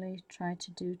normally try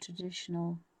to do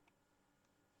traditional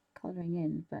colouring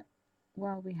in, but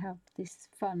while we have this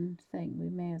fun thing, we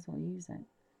may as well use it.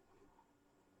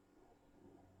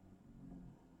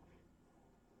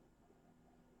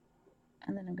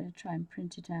 And then I'm going to try and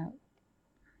print it out.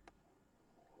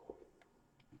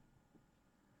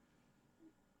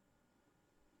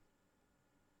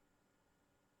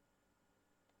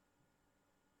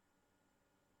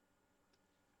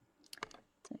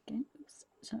 So again, oops,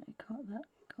 sorry,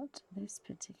 got this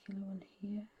particular one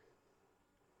here.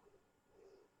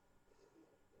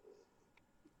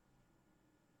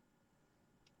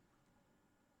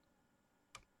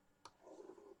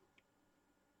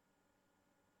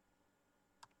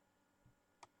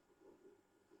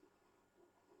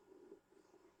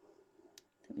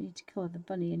 We need to colour the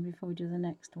bunny in before we do the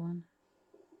next one.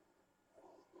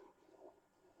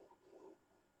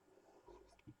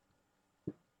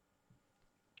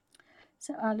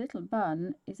 So our little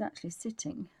bun is actually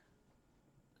sitting.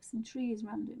 Some trees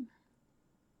around him.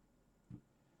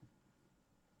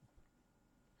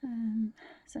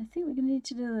 So I think we're going to need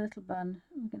to do the little bun.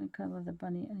 We're going to colour the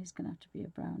bunny, and he's going to have to be a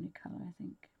brownie colour, I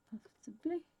think,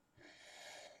 possibly.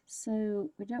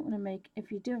 So we don't want to make,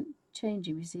 if you don't change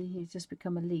him, you see, he's just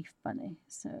become a leaf bunny.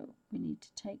 So we need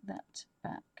to take that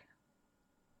back.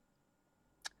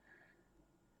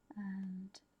 And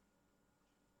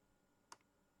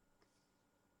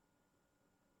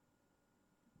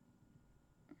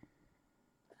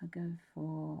I'll go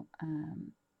for,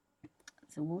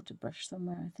 it's a water brush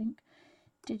somewhere, I think,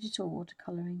 digital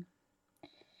watercolouring.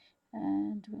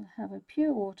 And we'll have a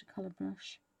pure watercolour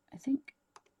brush, I think,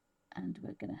 and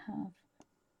we're going to have,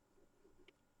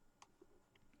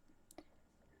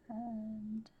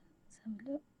 and let's have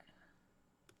a look.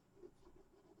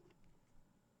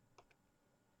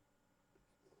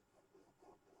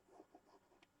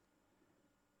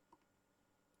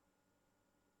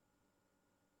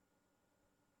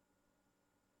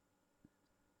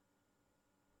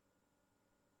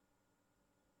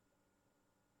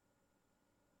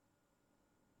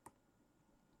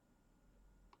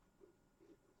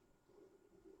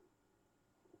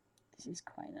 This is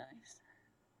quite nice.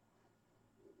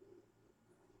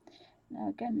 Now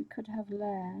again, we could have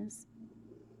layers,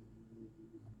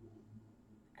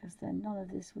 because then none of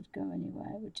this would go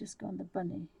anywhere, it would just go on the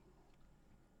bunny.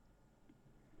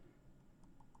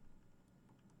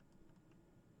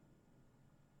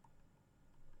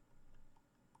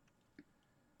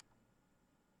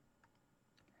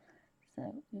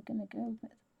 So we're going to go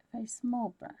with a very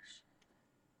small brush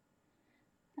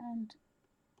and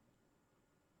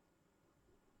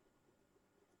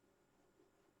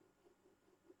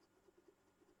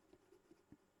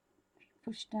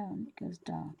push down, it goes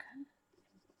darker.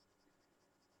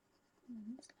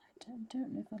 And it's lighter. I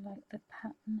don't know if I like the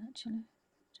pattern actually.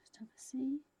 Just have a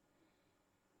see.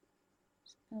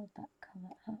 Just build that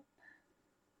colour up.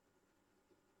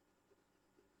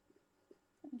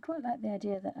 I quite like the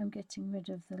idea that I'm getting rid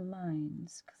of the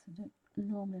lines, because I don't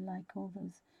normally like all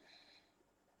those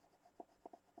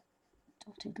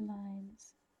dotted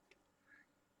lines.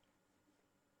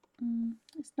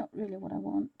 It's not really what I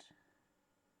want.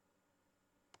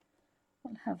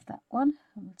 We'll have that one,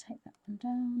 and we'll take that one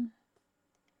down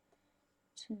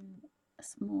to a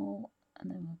small, and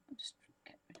then we'll just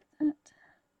get rid of that.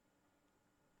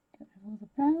 Get rid of all the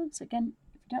browns. Again,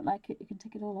 if you don't like it, you can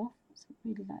take it all off. So I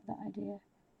really like that idea.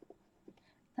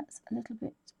 That's a little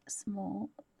bit small,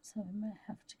 so we may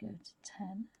have to go to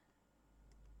 10.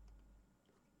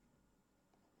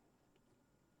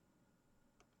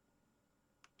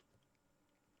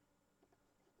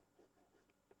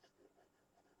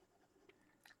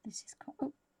 This is quite,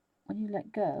 oh, when you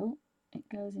let go, it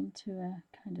goes into a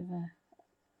kind of a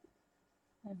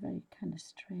very kind of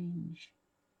strange.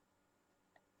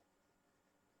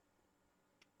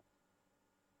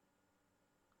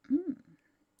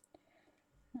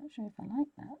 Not sure if I like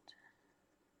that.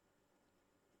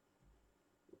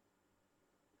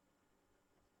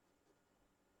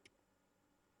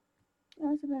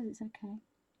 I suppose it's okay.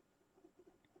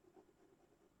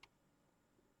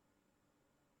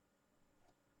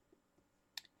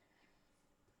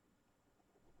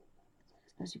 I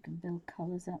suppose you can build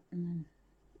colours up and then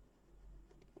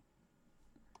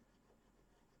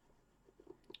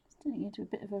it's turning into a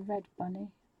bit of a red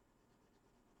bunny.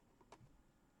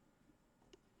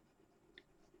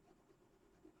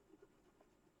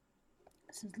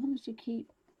 So as long as you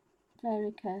keep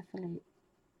very carefully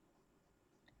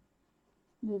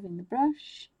moving the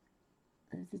brush,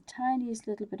 there's the tiniest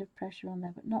little bit of pressure on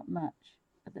there, but not much,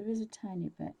 but there is a tiny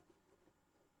bit.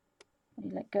 When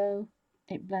you let go,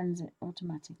 it blends it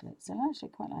automatically, so I actually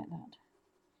quite like that.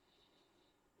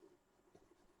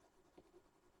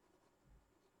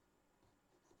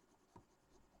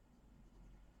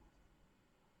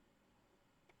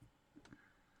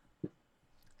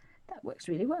 That works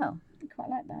really well. I quite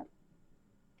like that.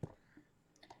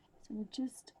 So we'll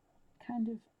just kind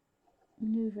of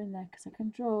manoeuvre in there, because I can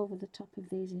draw over the top of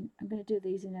these. I'm going to do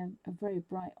these in a very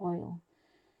bright oil,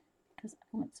 because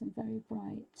I want some very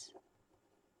bright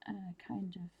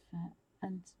kind of,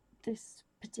 and this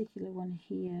particular one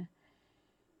here,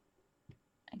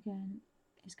 again,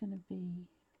 is going to be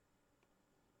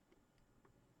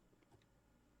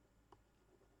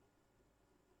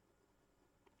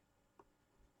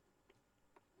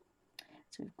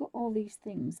so we've got all these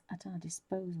things at our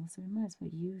disposal, so we might as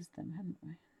well use them, haven't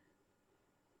we?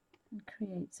 And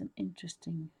create some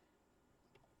interesting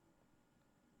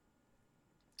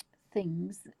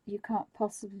things that you can't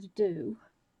possibly do.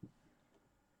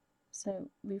 So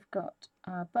we've got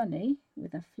our bunny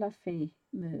with a fluffy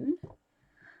moon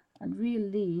and real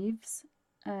leaves,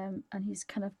 and he's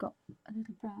kind of got a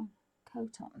little brown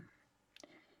coat on.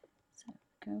 So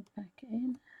go back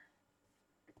in,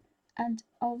 and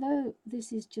although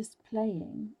this is just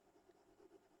playing,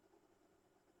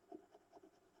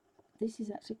 this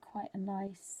is actually quite a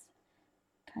nice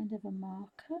kind of a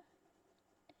marker.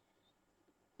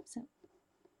 So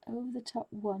over the top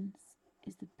once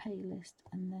is the palest,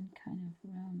 and then kind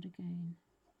of round again.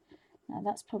 Now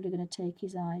that's probably going to take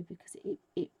his eye, because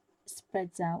it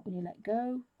spreads out when you let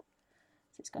go,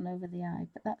 so it's gone over the eye,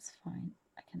 but that's fine.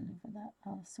 I can live with that.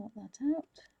 I'll sort that out,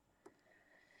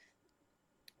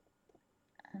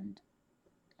 and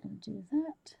do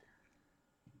that.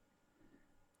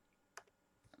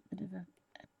 A bit of a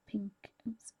pink.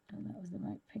 Oops, oh, that was the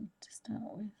right pink to start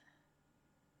with.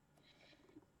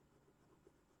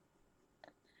 A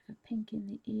bit of a pink in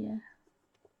the ear.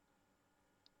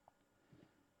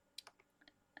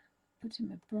 Put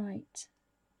him a bright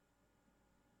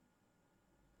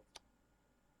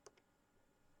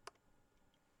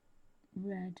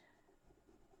red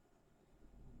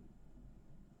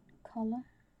collar,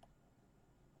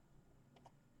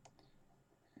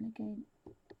 and again,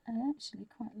 I actually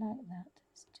quite like that.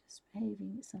 It's just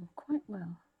behaving itself quite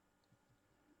well.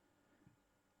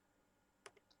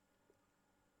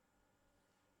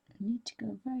 I need to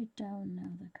go very down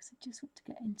now though, because I just want to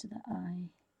get into the eye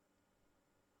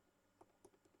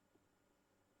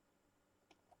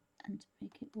and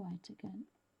make it white again.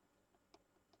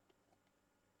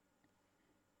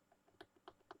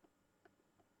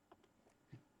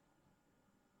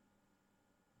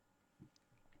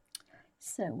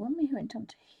 So when we went on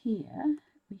to here,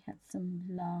 we had some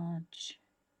large,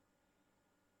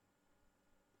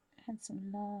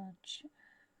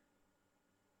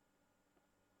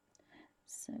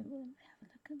 so we'll have a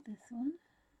look at this one.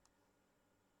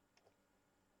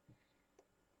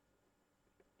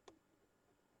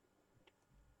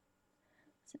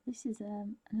 So this is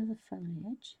another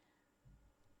foliage.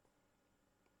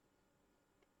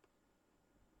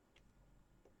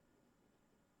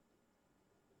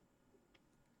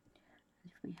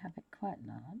 And if we have it quite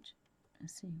large,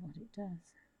 let's see what it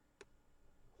does.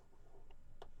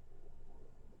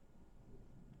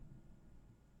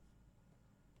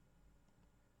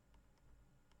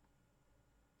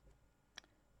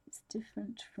 It's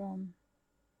different from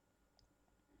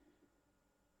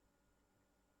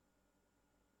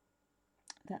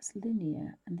that's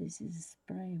linear, and this is a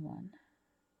spray one.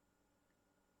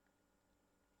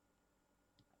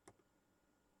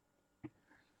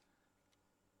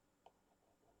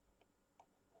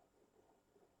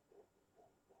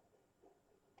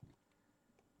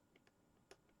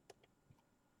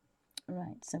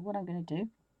 Right, so what I'm going to do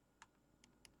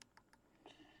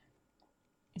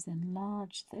is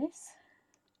enlarge this,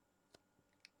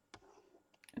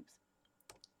 oops,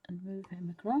 and move him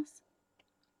across.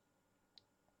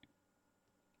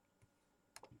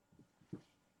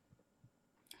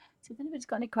 So if anybody's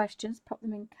got any questions, pop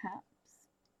them in caps.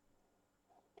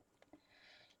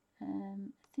 I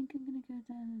think I'm going to go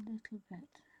down a little bit.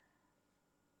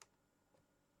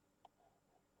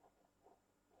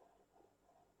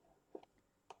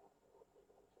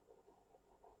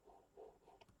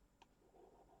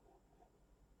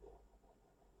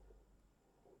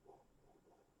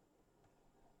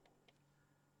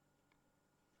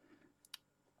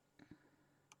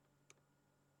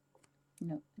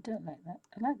 No, I don't like that.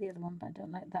 I like the other one, but I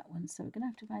don't like that one. So we're going to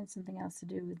have to find something else to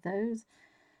do with those.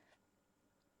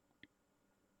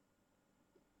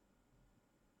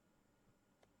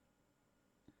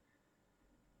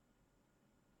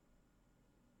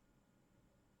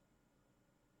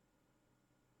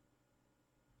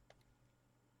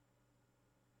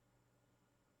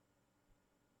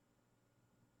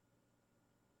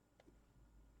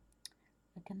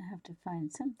 We're going to have to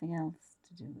find something else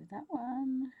to do with that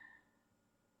one.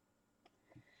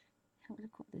 Have a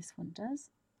look what this one does.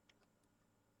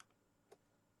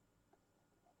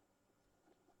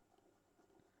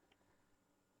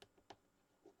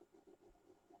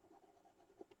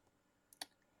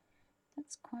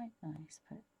 That's quite nice,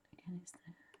 but again, it's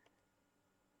there.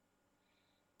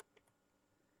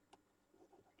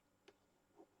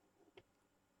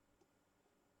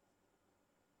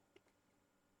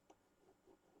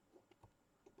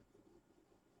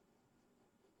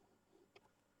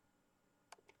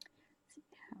 See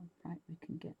how bright we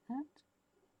can get that.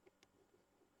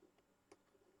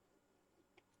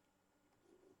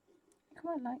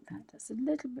 Quite like that. That's a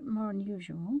little bit more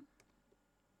unusual.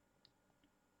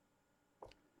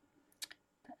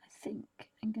 But I think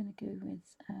I'm going to go with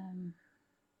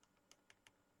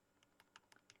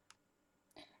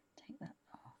take that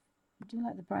off. I do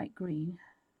like the bright green.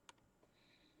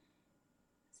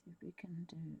 Let's see if we can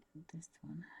do this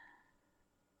one.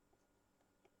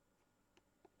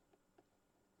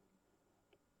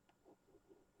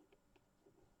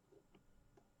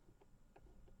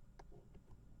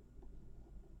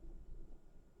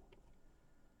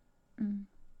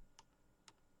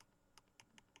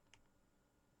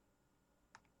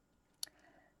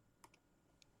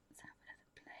 Let's have another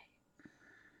play.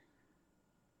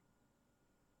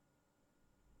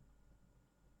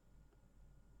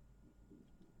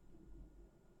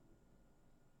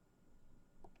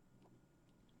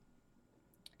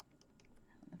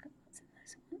 Look at what's in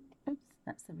this one. Oops,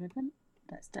 that's the ribbon.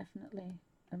 That's definitely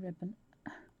a ribbon.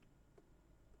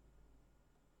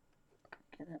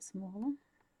 Get that smaller.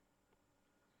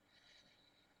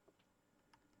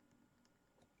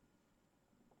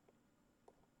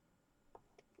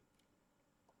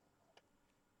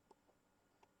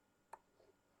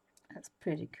 That's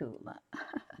pretty cool, that.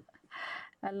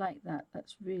 I like that.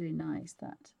 That's really nice,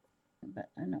 that. But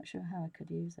I'm not sure how I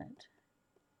could use it.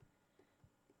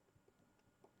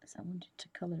 So I wanted to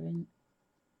colour in.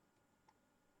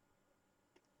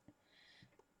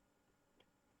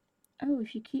 Oh,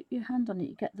 if you keep your hand on it,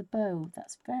 you get the bow.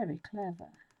 That's very clever.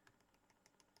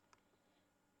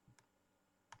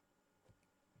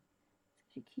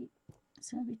 If you keep,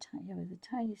 it's going to be tight, yeah, the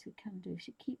tiniest we can do. If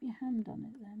you keep your hand on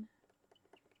it, then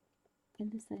in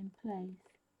the same place,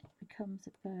 it becomes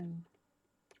a bow.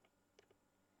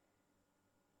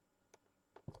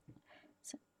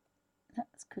 So that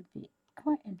could be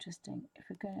quite interesting if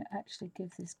we're going to actually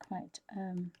give this quite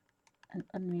an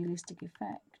unrealistic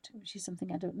effect, which is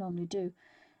something I don't normally do.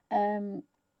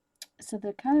 So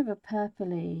they're kind of a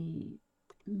purpley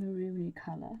maroony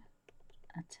colour,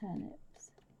 are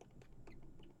turnips.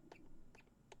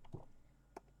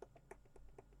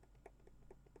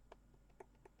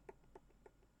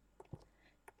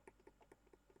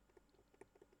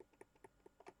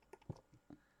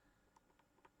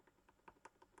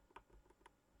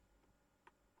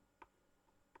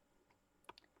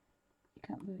 You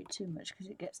can't move it too much because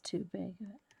it gets too big.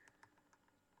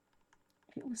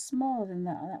 If it was smaller than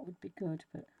that, that would be good,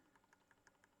 but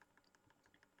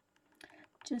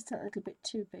just a little bit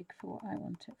too big for what I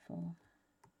want it for.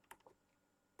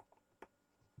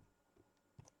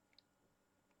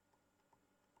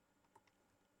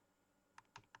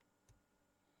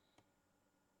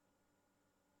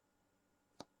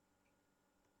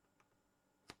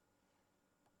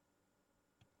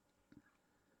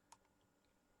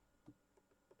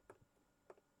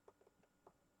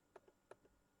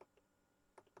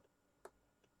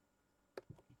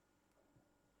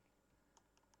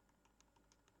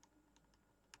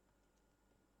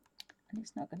 And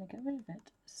it's not going to get rid of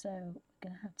it, so we're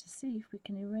going to have to see if we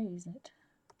can erase it.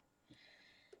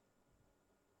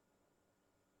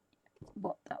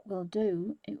 What that will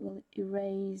do, it will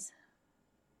erase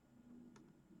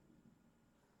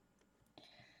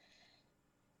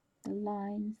the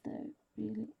lines though,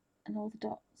 really, and all the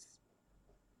dots.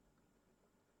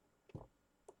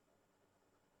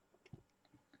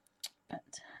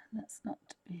 But that's not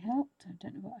to be helped. I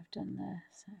don't know what I've done there,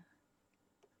 so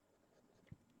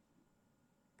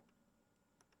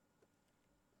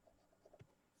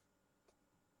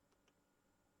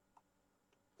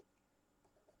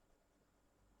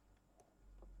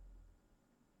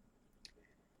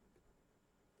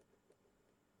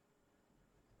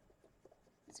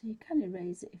So you can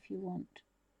erase it if you want.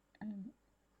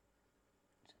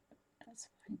 That's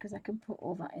fine, because I can put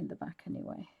all that in the back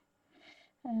anyway.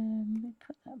 Let me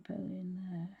put that blue in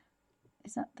there.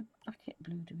 Is that the bucket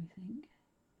blue, do we think?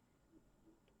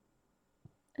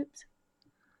 Oops.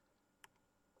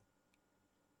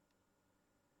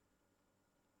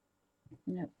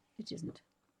 No, it isn't.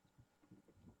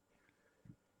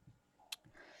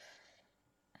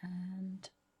 And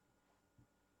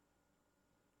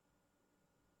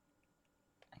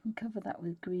I can cover that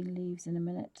with green leaves in a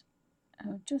minute.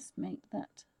 I'll just make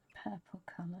that purple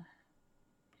colour.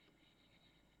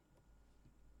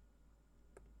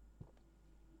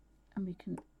 And we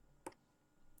can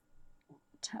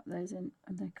tap those in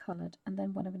and they're coloured. And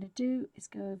then what I'm going to do is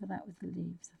go over that with the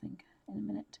leaves, I think, in a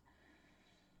minute.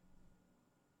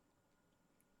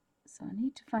 So I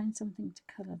need to find something to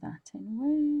colour that in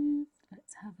with.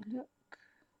 Let's have a look.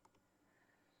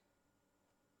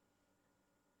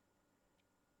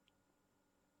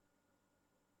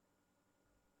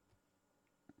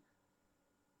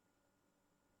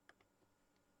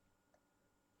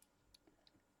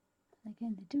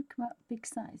 Again, they do come out big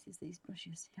sizes, these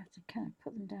brushes. You have to kind of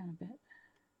put them down a bit.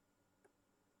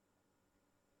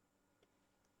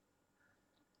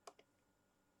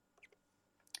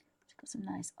 It's got some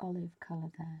nice olive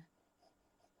colour there.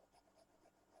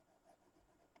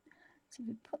 So if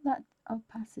we put that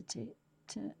opacity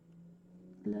to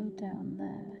low down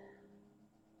there.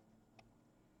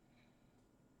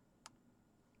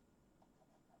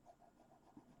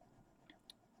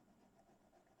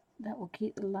 That will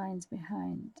keep the lines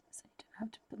behind, so you don't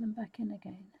have to put them back in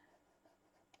again.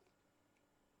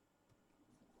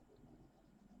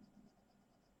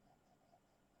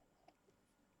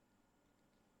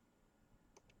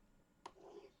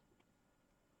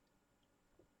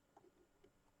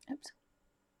 Oops.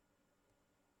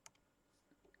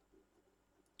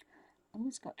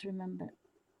 Always got to remember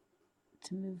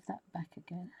to move that back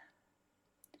again.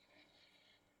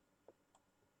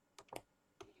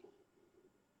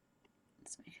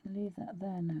 So we can leave that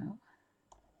there now.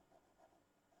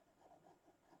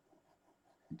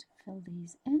 And to fill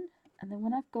these in. And then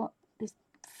when I've got this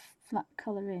flat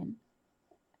colour in,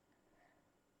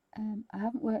 I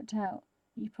haven't worked out,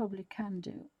 you probably can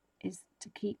do, is to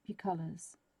keep your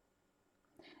colours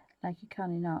like you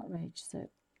can in Art Rage. So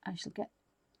I shall get,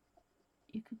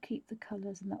 you could keep the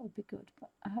colours and that would be good,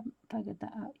 but I haven't figured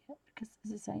that out yet because,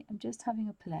 as I say, I'm just having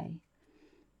a play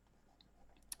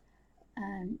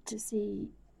and to see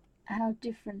how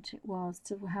different it was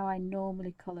to how I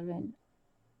normally colour in.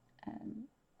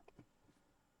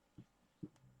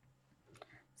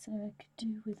 So I could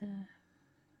do with a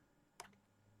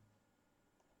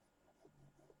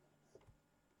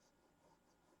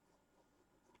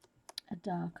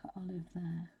darker olive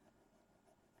there.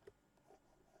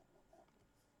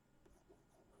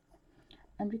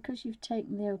 And because you've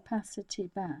taken the opacity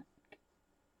back,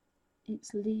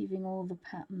 it's leaving all the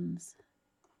patterns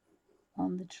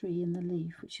on the tree and the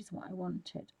leaf, which is what I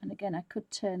wanted. And again, I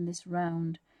could turn this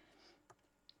round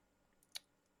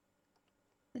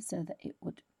so that it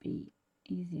would be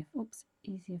easier,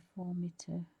 easier for me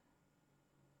to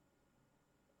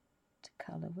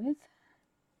colour with.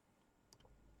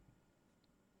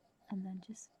 And then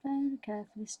just very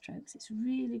carefully strokes. It's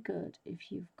really good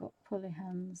if you've got pulley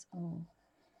hands or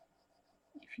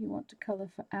if you want to colour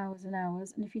for hours and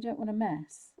hours, and if you don't want to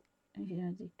mess,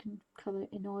 you can colour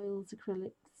in oils,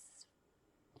 acrylics,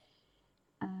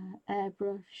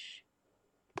 airbrush,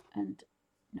 and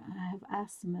I have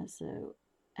asthma, so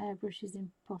airbrush is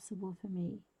impossible for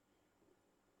me.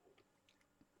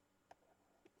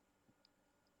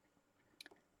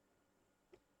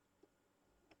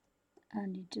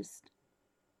 And you just,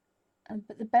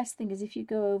 but the best thing is if you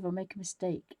go over and make a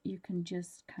mistake, you can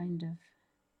just kind of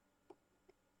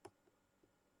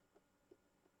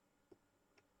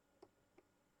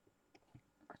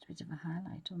got a bit of a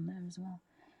highlight on there as well.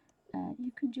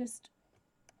 You can just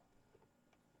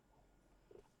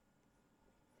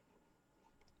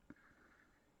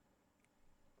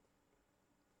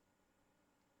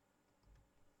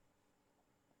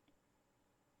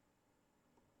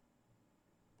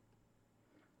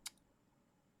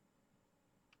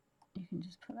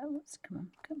put that, whoops, come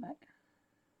back.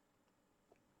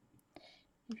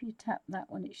 If you tap that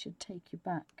one, it should take you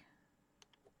back.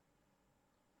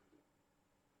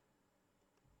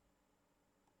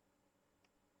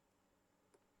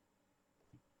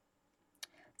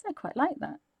 So I quite like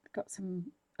that. Got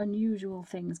some unusual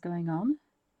things going on.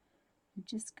 I'm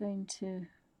just going to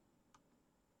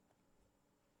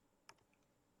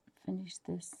finish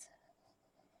this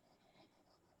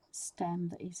stem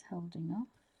that he's holding off,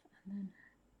 and then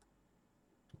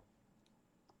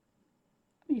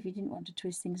If you didn't want to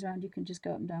twist things around, you can just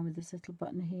go up and down with this little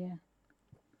button here.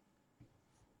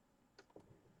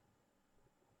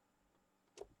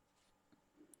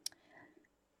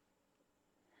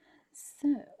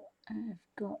 So I've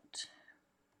got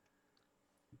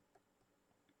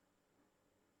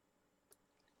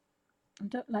I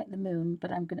don't like the moon,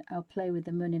 but I'll play with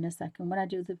the moon in a second when I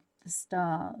do the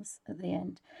stars at the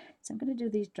end. So I'm going to do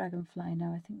these dragonfly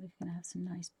now. I think we're going to have some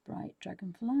nice bright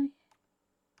dragonfly.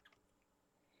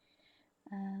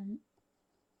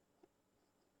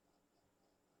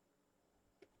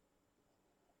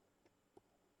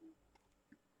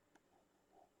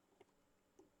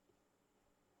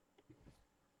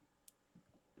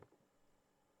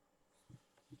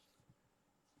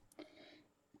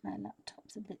 My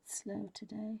laptop's a bit slow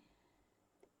today.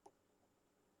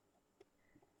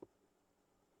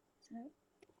 So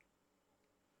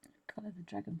colour the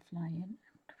dragonfly in.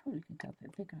 Probably could go a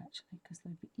bit bigger actually, because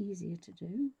they'd be easier to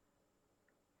do.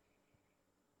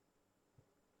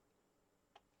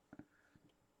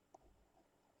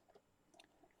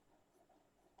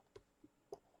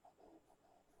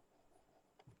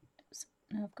 Oops.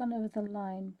 Now I've gone over the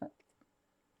line, but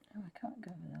oh, I can't go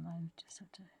over the line. I just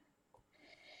have to.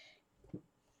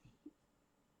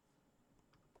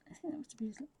 I think that was to be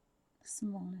the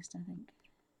smallest. I think.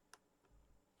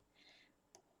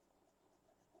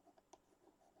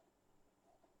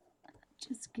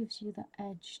 Just gives you that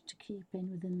edge to keep in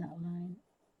within that line.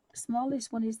 The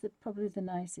smallest one is probably the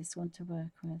nicest one to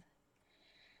work with.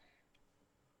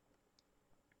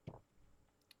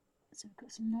 So we've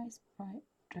got some nice bright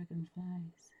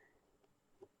dragonflies.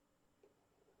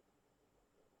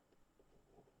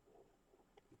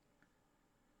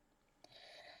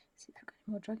 See if we've got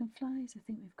any more dragonflies. I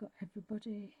think we've got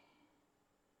everybody.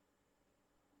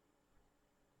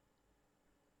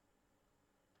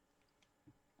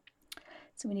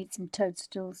 So we need some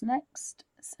toadstools next.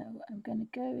 So I'm going to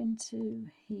go into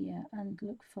here and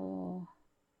look for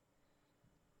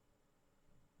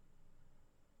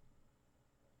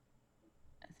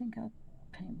I think I'll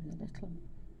paint with a little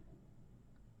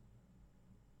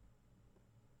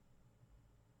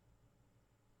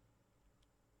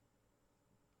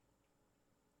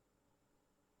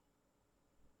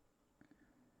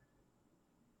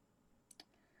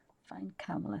fine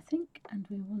camel, I think, and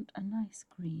we want a nice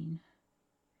green.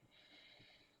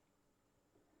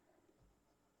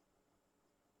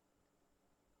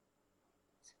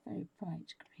 It's a very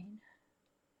bright green.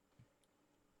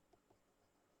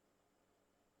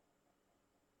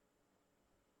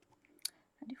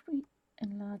 And if we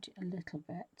enlarge it a little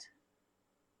bit,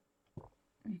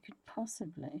 we could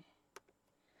possibly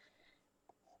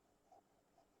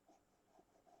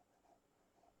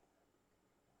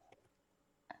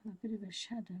have a bit of a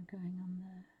shadow going on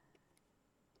there.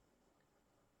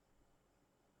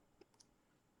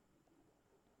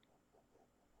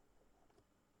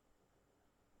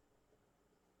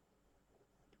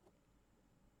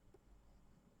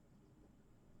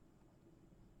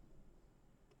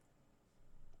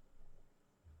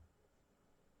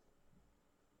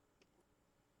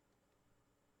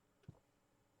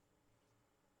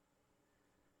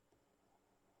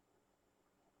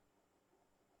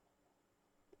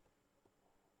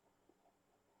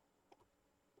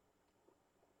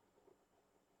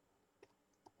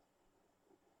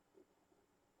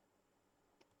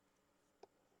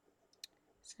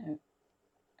 So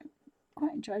I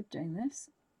quite enjoyed doing this.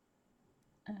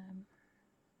 Now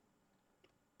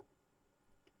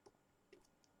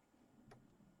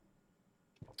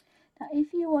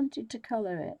if you wanted to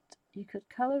colour it, you could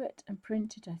colour it and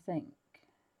print it, I think.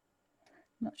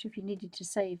 I'm not sure if you needed to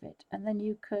save it, and then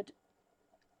you could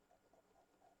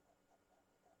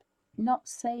not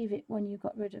save it when you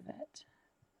got rid of it,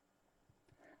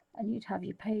 and you'd have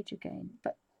your page again,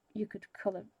 but you could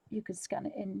scan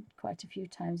it in quite a few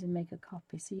times and make a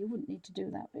copy, so you wouldn't need to do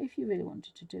that. But if you really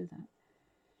wanted to do that,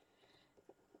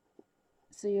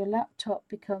 so your laptop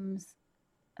becomes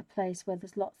a place where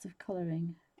there's lots of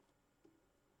colouring.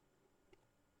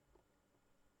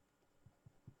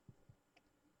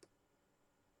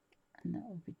 And that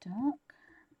will be dark.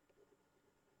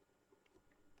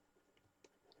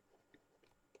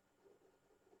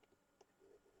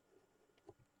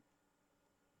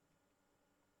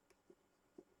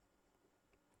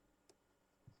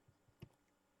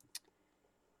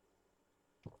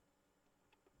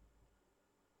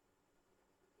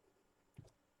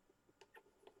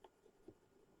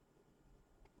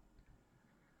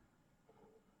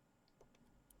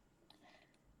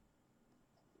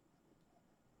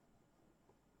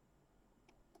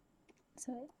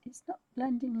 So it's not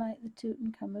blending like the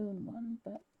Tutankhamun one,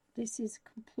 but this is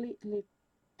completely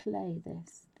play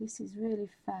this. This is really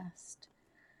fast,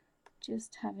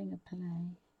 just having a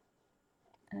play.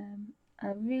 I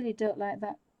really don't like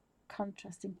that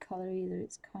contrasting colour either.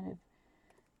 It's kind of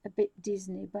a bit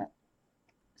Disney, but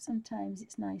sometimes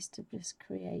it's nice to just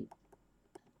create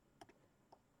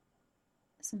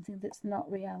something that's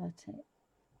not reality.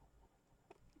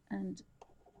 And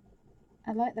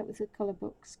I like that with the colour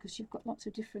books, because you've got lots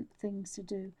of different things to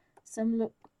do. Some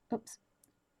look, oops,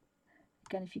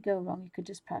 again, if you go wrong, you could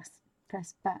just press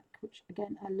back, which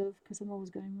again I love because I'm always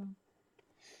going wrong.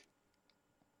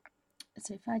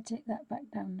 So if I take that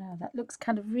back down now, that looks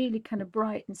kind of really kind of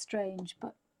bright and strange,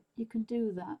 but you can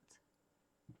do that.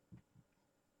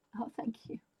 Oh, thank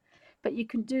you. But you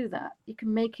can do that. You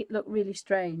can make it look really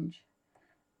strange,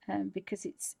 because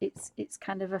it's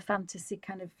kind of a fantasy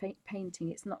kind of painting.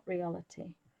 It's not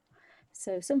reality.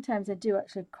 So sometimes I do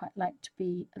actually quite like to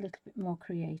be a little bit more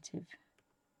creative.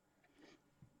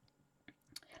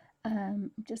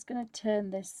 I'm just going to turn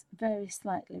this very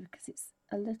slightly because it's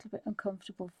a little bit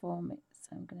uncomfortable for me.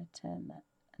 So I'm going to turn that,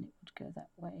 and it would go that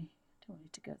way. I don't want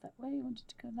it to go that way, I want it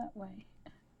to go that way.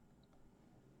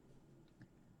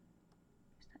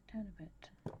 Push that down a bit.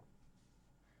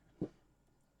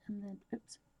 And then,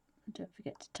 oops, don't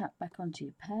forget to tap back onto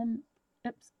your pen.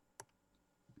 Oops.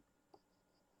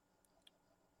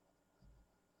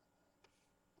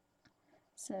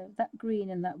 So that green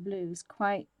and that blue is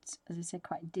quite, as I said,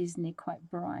 quite Disney, quite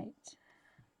bright.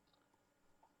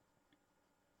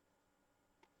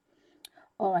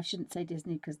 Or I shouldn't say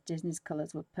Disney, because Disney's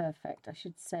colours were perfect. I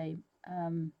should say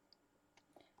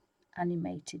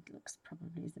animated looks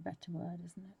probably is the better word,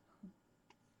 isn't it?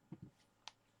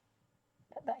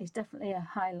 But that is definitely a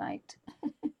highlight.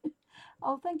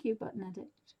 Oh, thank you, Button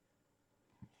Addict.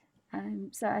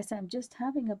 So I say I'm just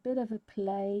having a bit of a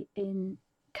play in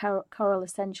Corel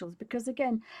Essentials, because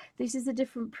again, this is a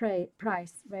different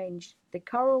price range. The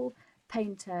Corel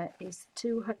painter is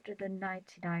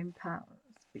 £299,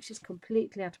 which is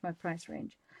completely out of my price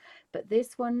range. But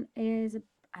this one is,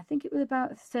 I think it was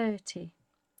about 30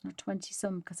 or 20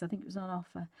 some, because I think it was on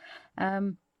offer.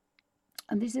 And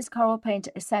this is Corel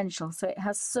Painter Essential, so it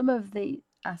has some of the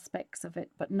aspects of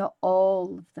it, but not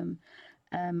all of them,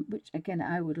 which again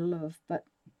I would love, but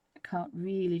I can't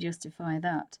really justify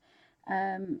that.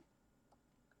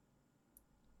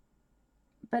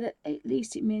 But at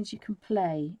least it means you can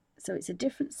play. So it's a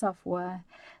different software,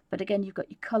 but again, you've got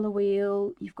your colour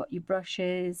wheel, you've got your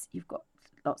brushes, you've got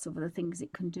lots of other things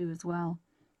it can do as well.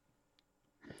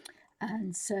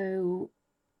 And so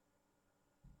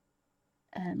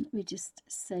let me just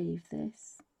save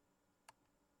this.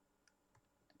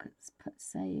 Let's put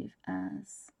save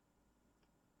as,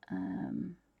 I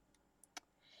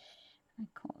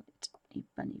call it a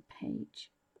bunny page.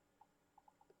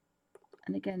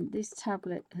 And again, this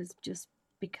tablet has just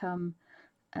become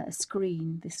a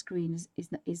screen. This screen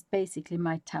is basically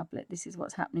my tablet. This is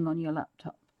what's happening on your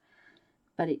laptop.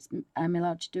 But I'm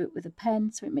allowed to do it with a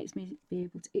pen, so it makes me be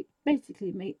able to, it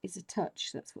basically is a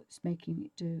touch. That's what it's making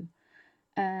it do.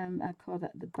 I call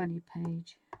that the bunny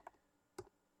page.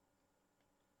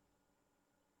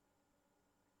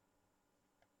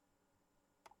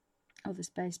 Oh, the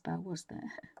space bar was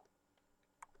there.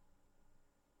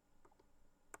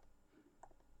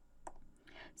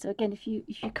 So again, if you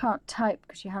can't type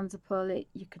because your hands are poorly,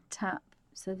 you can tap.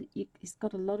 So that it's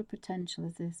got a lot of potential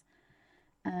as this.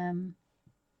 And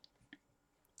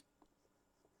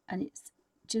it's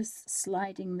just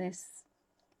sliding this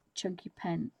chunky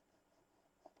pen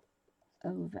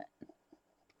over.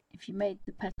 If you made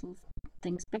the petals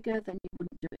things bigger, then you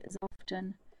wouldn't do it as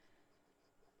often.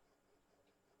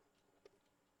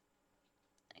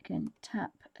 Again,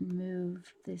 tap and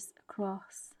move this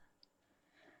across.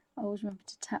 Always remember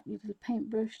to tap your little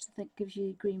paintbrush, so that gives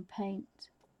you green paint.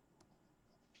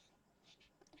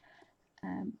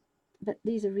 But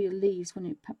these are real leaves. When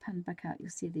you pan back out,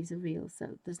 you'll see these are real.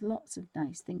 So there's lots of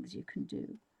nice things you can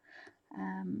do.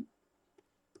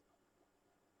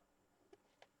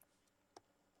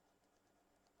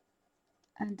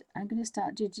 And I'm going to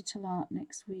start digital art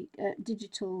next week.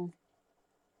 Digital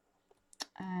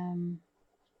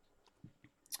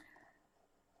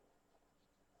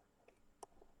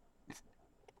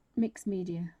mixed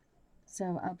media.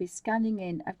 So I'll be scanning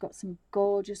in. I've got some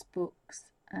gorgeous books,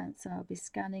 so I'll be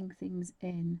scanning things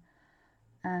in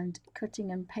and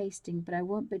cutting and pasting, but I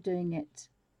won't be doing it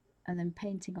and then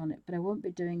painting on it, but I won't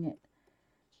be doing it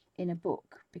in a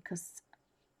book, because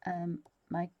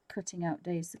my cutting out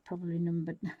days are probably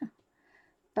numbered now.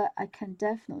 But I can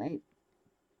definitely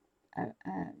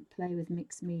play with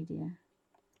mixed media.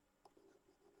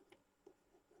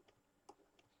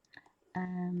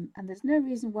 And there's no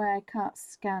reason why I can't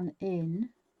scan in.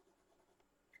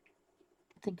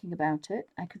 Thinking about it,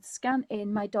 I could scan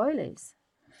in my doilies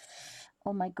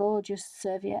or my gorgeous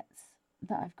serviettes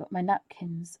that I've got, my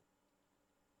napkins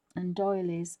and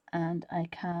doilies, and I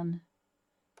can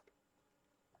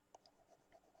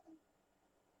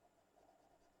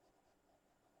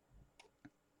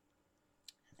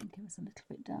I think it was a little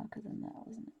bit darker than that,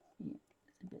 wasn't it? Yeah,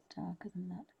 it's a bit darker than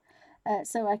that.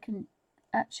 So I can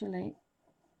actually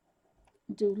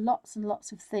do lots and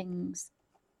lots of things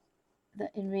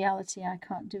that in reality I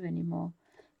can't do anymore.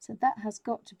 So that has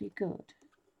got to be good.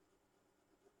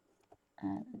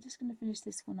 I'm just going to finish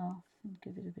this one off and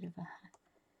give it a bit of a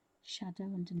shadow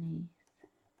underneath.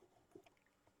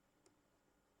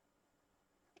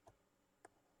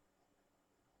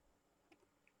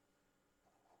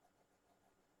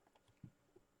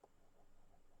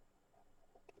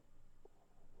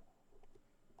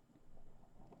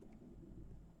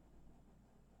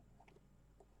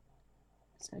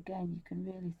 So again, you can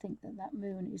really think that that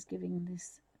moon is giving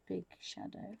this big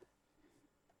shadow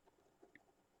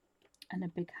and a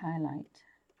big highlight.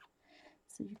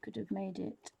 So you could have made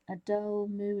it a dull,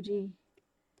 moody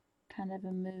kind of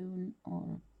a moon,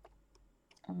 or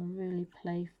a really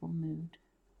playful mood.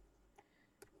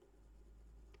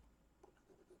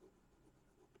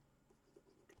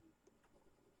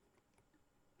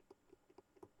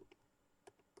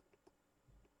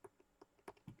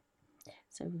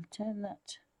 So we'll turn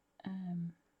that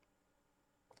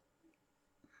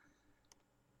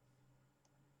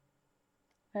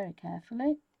very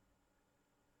carefully.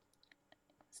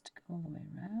 Let's go all the way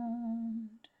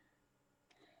around,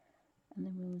 and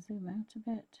then we'll zoom out a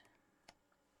bit.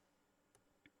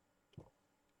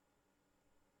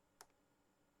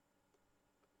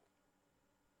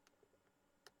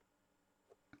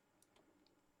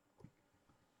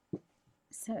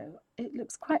 So it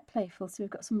looks quite playful. So we've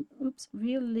got some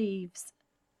real leaves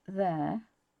there,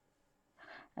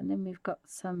 and then we've got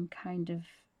some kind of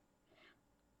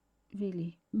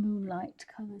really moonlight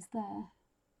colours there.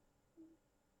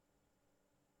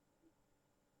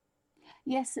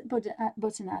 Yes,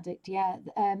 Button Addict, yeah.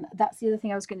 That's the other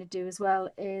thing I was going to do as well,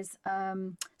 is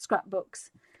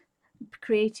scrapbooks,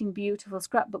 creating beautiful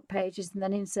scrapbook pages and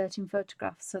then inserting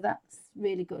photographs. So that's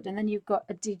really good. And then you've got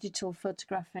a digital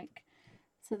photographic,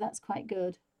 so that's quite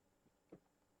good.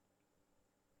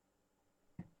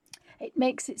 It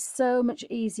makes it so much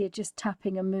easier just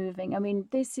tapping and moving. I mean,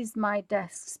 this is my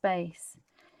desk space.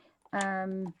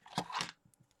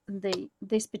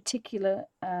 This particular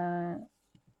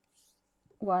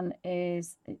one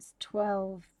is, it's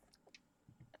 12,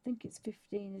 I think it's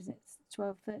 15, isn't it? It's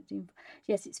 12, 13.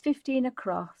 Yes, it's 15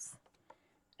 across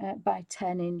by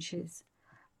 10 inches.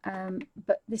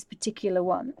 But this particular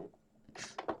one,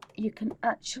 you can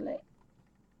actually,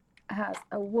 has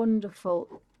a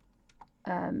wonderful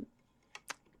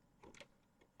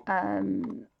I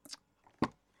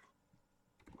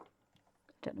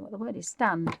don't know what the word is,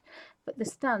 stand, but the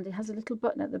stand, it has a little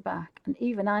button at the back, and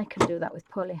even I can do that with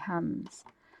poorly hands.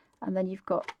 And then you've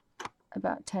got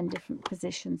about 10 different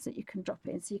positions that you can drop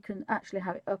it in, so you can actually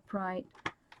have it upright,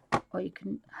 or you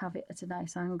can have it at a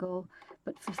nice angle.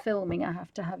 But for filming, I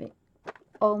have to have it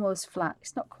almost flat.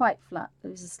 It's not quite flat,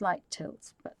 there's a slight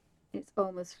tilt, but it's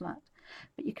almost flat.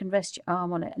 But you can rest your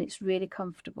arm on it, and it's really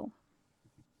comfortable.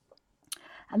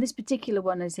 And this particular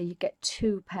one is, you get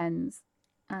 2 pens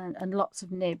and lots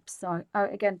of nibs. So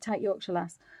again, Tight Yorkshire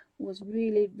Lass was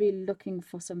really looking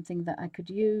for something that I could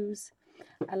use.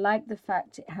 I like the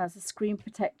fact it has a screen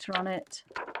protector on it.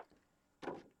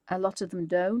 A lot of them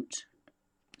don't,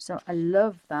 so I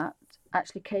love that.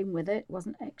 Actually came with it,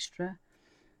 wasn't extra.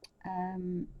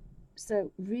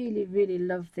 So really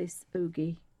love this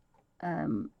Ugee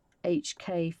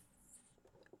HK1560,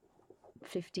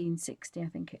 I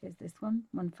think it is, this one,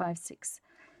 1560.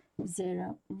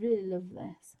 Really love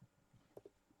this.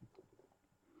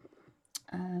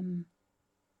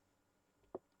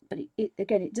 But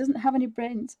again, it doesn't have any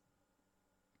brains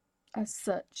as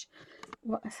such.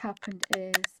 What has happened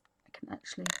is, I can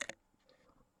actually,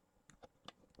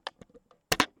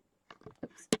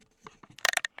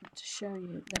 to show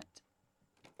you that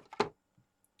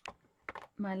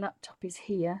my laptop is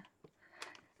here,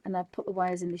 and I've put the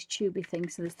wires in this tubey thing.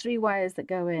 So there's 3 wires that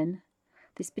go in.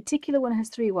 This particular one has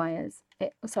 3 wires.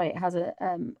 It has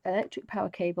an electric power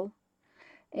cable,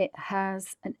 it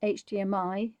has an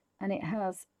HDMI, and it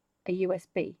has a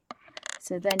USB.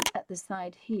 So then at the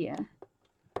side here,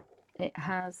 it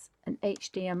has an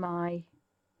HDMI,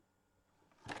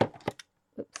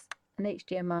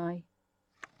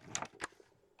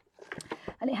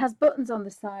 And it has buttons on the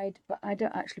side, but I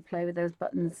don't actually play with those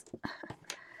buttons.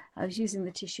 I was using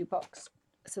the tissue box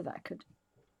so that I could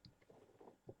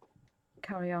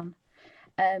carry on.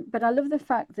 But I love the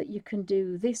fact that you can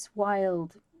do this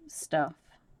wild stuff,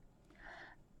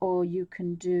 or you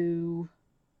can do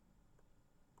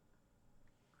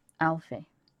Alfie,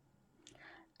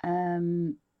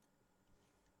 and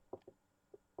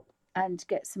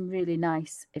get some really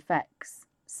nice effects.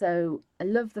 So I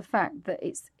love the fact that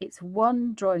it's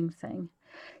one drawing thing.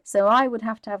 So I would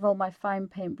have to have all my fine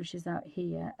paintbrushes out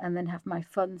here and then have my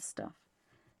fun stuff.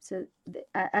 So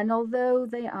and although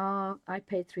they are, I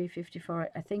paid $3.50 for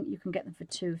it. I think you can get them for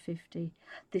 $2.50.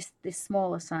 This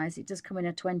smaller size, it does come in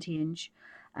a 20-inch.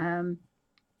 And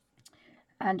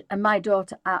my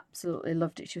daughter absolutely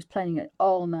loved it. She was playing it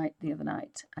all night the other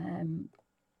night.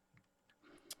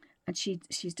 And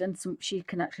she's done some. She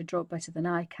can actually draw better than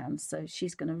I can, so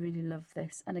she's going to really love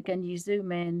this. And again, you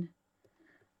zoom in,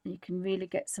 and you can really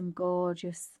get some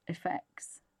gorgeous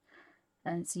effects.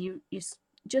 And so you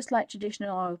just like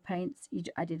traditional oil paints.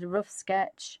 I did a rough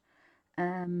sketch,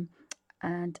 and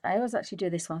I always actually do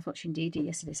this while I was watching Dee Dee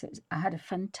yesterday. So I had a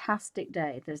fantastic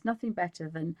day. There's nothing better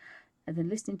than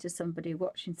listening to somebody,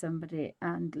 watching somebody,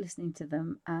 and listening to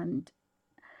them, and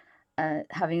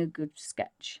having a good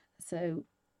sketch. So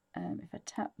if I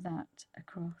tap that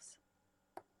across,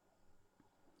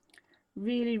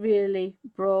 really, really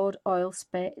broad oil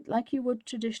space, like you would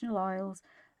traditional oils,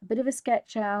 a bit of a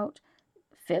sketch out,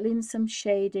 fill in some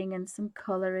shading and some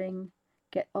colouring,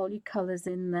 get all your colours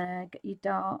in there, get your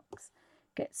darks,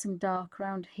 get some dark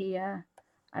around here.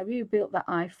 I rebuilt that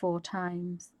eye 4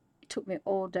 times. It took me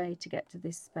all day to get to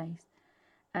this space.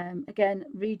 Again,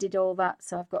 redid all that,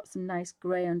 so I've got some nice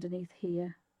grey underneath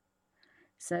here.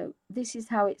 So this is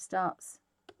how it starts,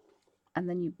 and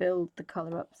then you build the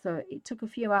colour up. So it took a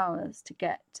few hours to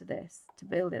get to this, to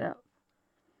build it up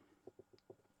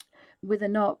with a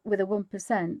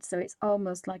 1%. So it's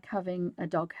almost like having a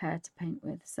dog hair to paint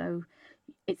with. So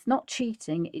it's not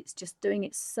cheating, it's just doing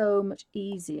it so much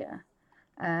easier.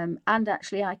 And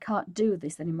actually I can't do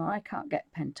this anymore. I can't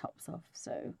get pen tops off,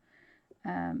 so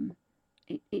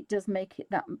it does make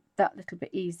it that little bit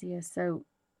easier. So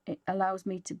it allows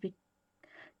me to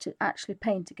actually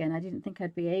paint again. I didn't think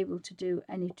I'd be able to do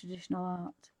any traditional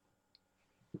art.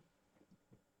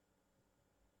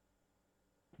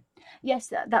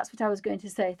 Yes, that's what I was going to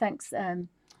say. Thanks.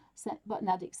 What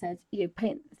Nadik said, you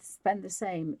spend the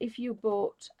same. If you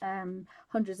bought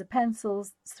hundreds of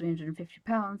pencils, it's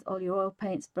 £350, all your oil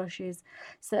paints, brushes.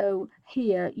 So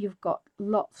here you've got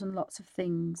lots and lots of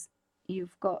things.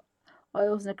 You've got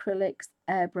oils and acrylics,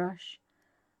 airbrush.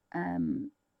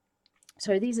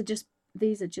 Sorry, these are just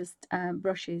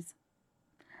brushes,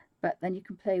 but then you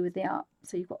can play with the art.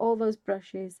 So you've got all those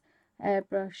brushes,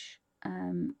 airbrush,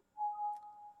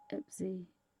 oopsie.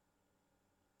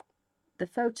 The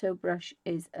photo brush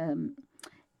is well,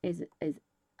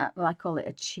 I call it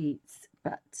a cheat,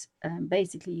 but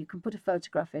basically you can put a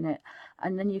photograph in it,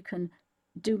 and then you can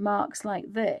do marks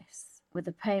like this with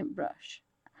a paintbrush,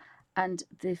 and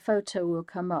the photo will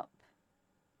come up.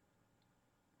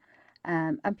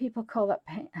 And people call that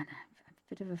paint. A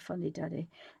bit of a funny daddy,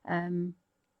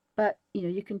 but you know,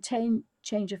 you can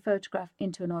change a photograph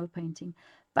into an oil painting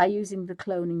by using the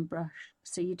cloning brush.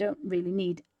 So you don't really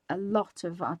need a lot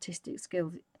of artistic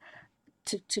skills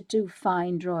to do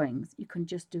fine drawings. You can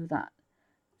just do that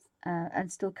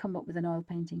and still come up with an oil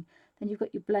painting. Then you've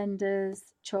got your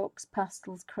blenders, chalks,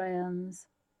 pastels, crayons,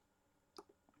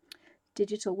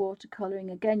 digital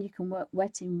watercolouring. Again, you can work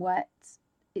wet in wet.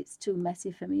 It's too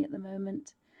messy for me at the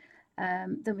moment.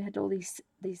 Then we had all these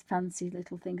fancy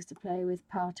little things to play with: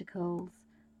 particles,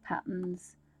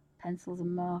 patterns, pencils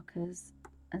and markers,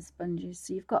 and sponges.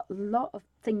 So you've got a lot of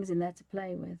things in there to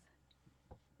play with.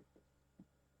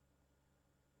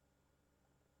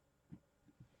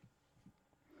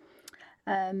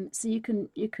 So you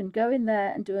can go in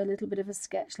there and do a little bit of a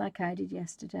sketch like I did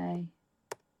yesterday,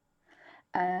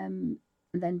 and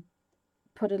then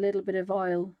put a little bit of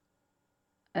oil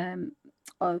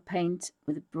paint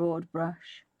with a broad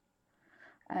brush,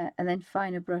 and then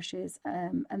finer brushes,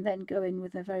 and then go in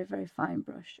with a very, very fine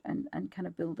brush and kind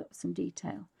of build up some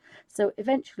detail. So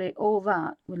eventually all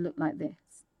that will look like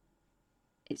this.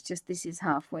 It's just this is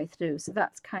halfway through, so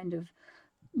that's kind of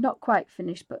not quite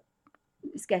finished, but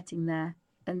it's getting there.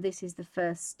 And this is the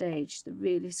first stage, the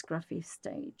really scruffy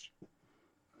stage.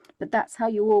 But that's how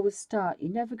you always start. You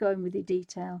never go in with your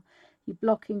detail. You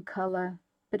block in colour,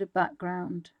 bit of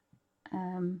background.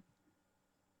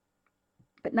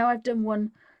 But now I've done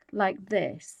one like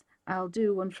this, I'll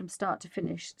do one from start to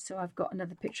finish. So I've got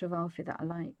another picture of Alfie that I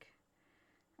like.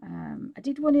 I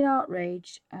did one in Art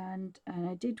Rage, and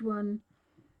I did one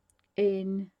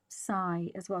in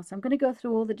Sai as well. So I'm going to go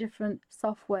through all the different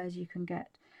softwares you can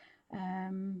get.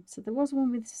 So there was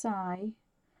one with Sai,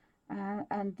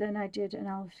 and then I did an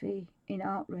Alfie in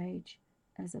Art Rage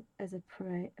as a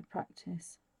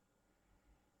practice.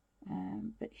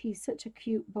 But he's such a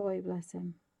cute boy, bless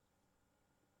him.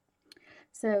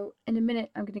 So in a minute,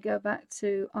 I'm going to go back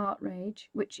to Art Rage,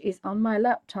 which is on my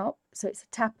laptop. So it's a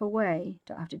tap away.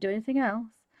 Don't have to do anything else.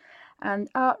 And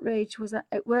Art Rage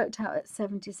it worked out at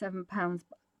 £77,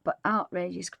 but Art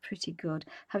Rage is pretty good.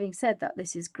 Having said that,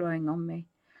 this is growing on me.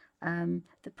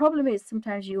 The problem is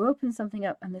sometimes you open something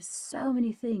up and there's so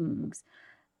many things.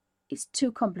 It's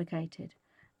too complicated.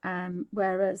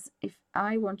 Whereas if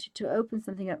I wanted to open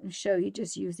something up and show you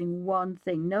just using one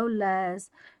thing, no layers,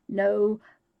 no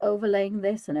overlaying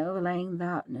this and overlaying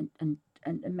that and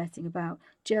messing about,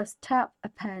 just tap a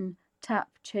pen, tap,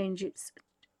 change it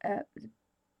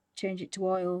to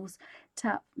oils,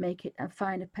 tap, make it a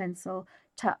finer pencil,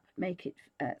 tap, make it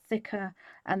thicker,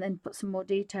 and then put some more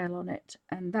detail on it.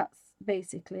 And that's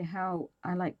basically how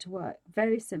I like to work.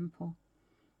 Very simple.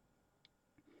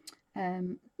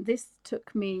 This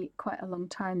took me quite a long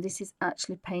time. This is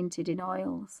actually painted in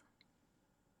oils.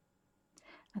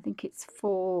 I think it's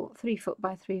 3 foot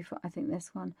by 3 foot, I think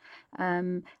this one.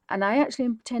 And I actually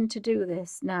intend to do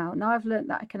this now. Now I've learned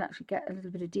that I can actually get a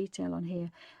little bit of detail on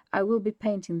here. I will be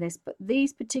painting this, but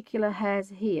these particular hairs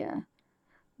here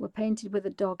were painted with a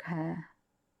dog hair.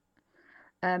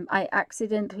 I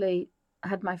accidentally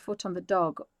had my foot on the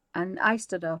dog, and I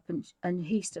stood up and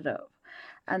he stood up,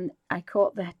 and I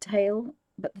caught the tail,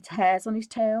 but the hairs on his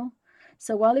tail.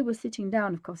 So while he was sitting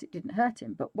down, of course, it didn't hurt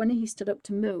him, but when he stood up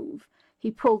to move, he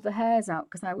pulled the hairs out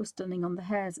because I was standing on the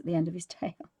hairs at the end of his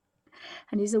tail.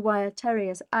 And he's a wire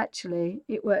terrier, so actually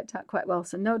it worked out quite well.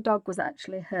 So no dog was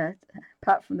actually hurt,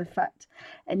 apart from the fact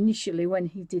initially when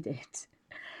he did it.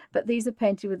 But these are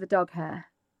painted with the dog hair.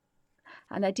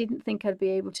 And I didn't think I'd be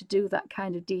able to do that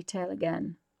kind of detail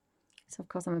again. So of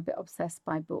course I'm a bit obsessed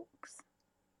by books.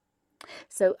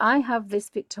 So I have this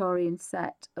Victorian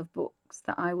set of books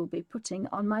that I will be putting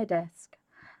on my desk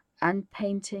and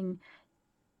painting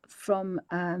from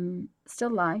still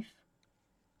life,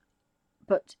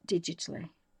 but digitally,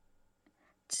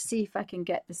 to see if I can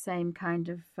get the same kind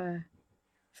of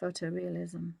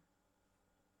photorealism.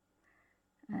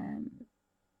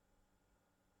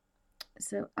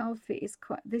 So Alfie is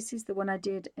this is the one I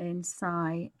did in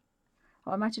Sai.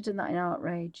 Oh, I might have done that in Art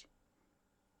Rage.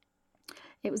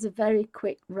 It was a very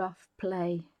quick, rough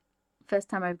play. First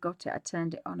time I've got it, I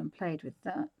turned it on and played with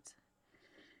that.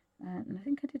 And I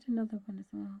think I did another one as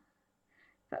well.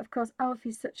 But of course,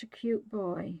 Alfie's such a cute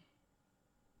boy.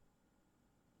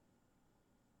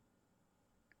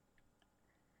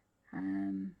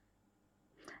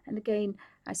 And again,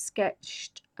 I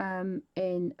sketched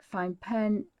in fine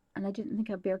pen, and I didn't think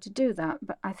I'd be able to do that,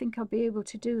 but I think I'll be able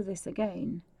to do this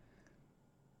again,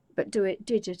 but do it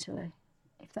digitally,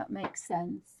 if that makes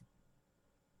sense.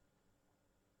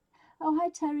 Oh, hi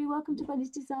Terry, welcome to Bunny's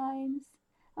Designs.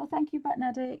 Oh, thank you, Button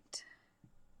Addict.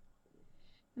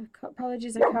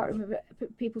 Apologies, I can't remember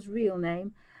people's real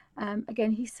name.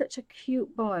 Again, he's such a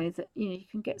cute boy that you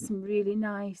can get some really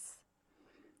nice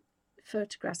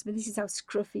photographs. I mean, this is how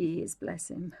scruffy he is, bless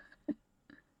him.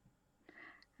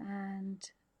 And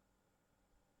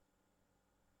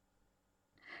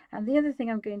the other thing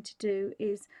I'm going to do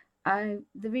is, the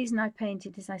reason I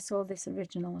painted is I saw this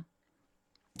original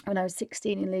when I was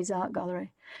 16 in Lee's Art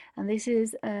Gallery, and this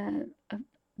is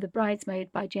The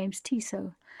Bridesmaid by James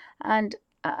Tissot. And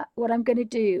what I'm going to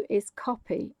do is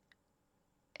copy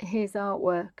his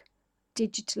artwork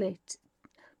digitally,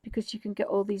 because you can get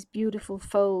all these beautiful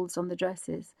folds on the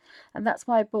dresses. And that's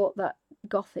why I bought that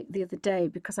Gothic the other day,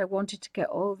 because I wanted to get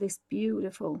all this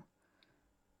beautiful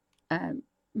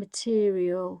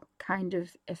material kind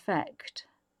of effect.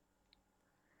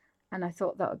 And I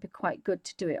thought that would be quite good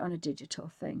to do it on a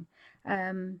digital thing.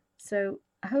 So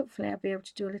hopefully I'll be able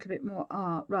to do a little bit more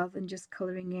art rather than just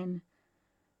colouring in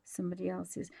somebody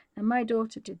else's. Now my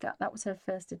daughter did that. That was her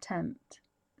first attempt.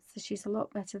 So she's a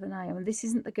lot better than I am. And this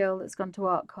isn't the girl that's gone to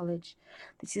art college.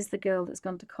 This is the girl that's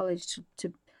gone to college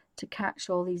to catch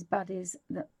all these baddies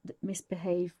that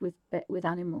misbehave with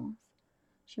animals.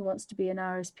 She wants to be an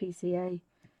RSPCA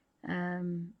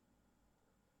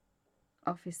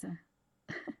officer.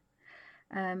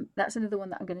 That's another one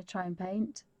that I'm going to try and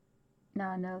paint.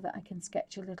 Now I know that I can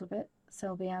sketch a little bit.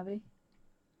 Selby Abbey.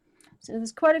 So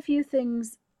there's quite a few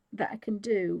things that I can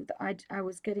do that I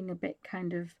was getting a bit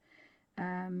kind of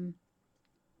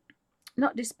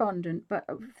not despondent, but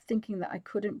thinking that I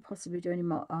couldn't possibly do any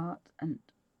more art, and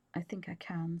I think I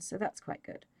can, so that's quite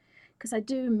good, because I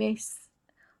do miss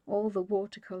all the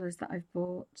watercolours that I've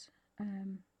bought.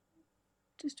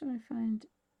 Just trying to find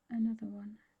another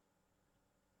one.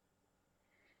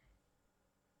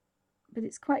 But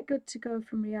it's quite good to go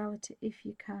from reality if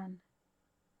you can.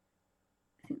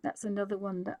 I think that's another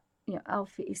one that, you know,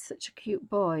 Alfie is such a cute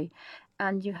boy,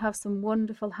 and you have some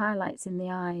wonderful highlights in the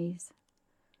eyes.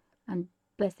 And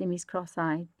bless him, he's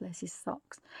cross-eyed, bless his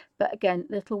socks. But again,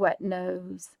 little wet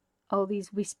nose, all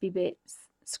these wispy bits,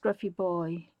 scruffy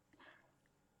boy.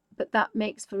 But that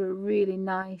makes for a really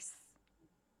nice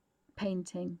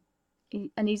painting.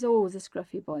 And he's always a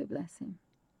scruffy boy, bless him.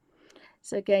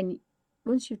 So again,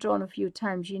 once you've drawn a few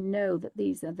times, you know that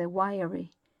these are the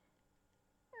wiry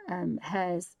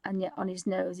hairs, and yet on his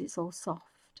nose it's all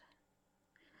soft.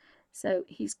 So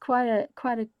he's quite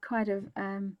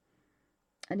an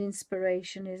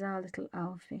inspiration, is our little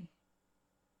Alfie.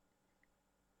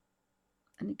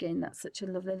 And again, that's such a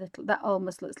lovely little, that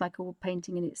almost looks like a wood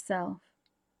painting in itself.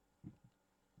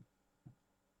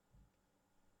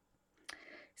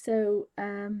 So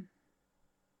I'm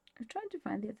trying to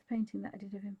find the other painting that I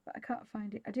did of him, but I can't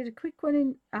find it. I did a quick one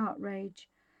in Outrage,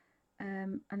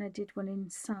 and I did one in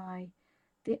Sigh.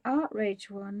 The Outrage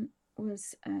one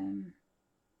was,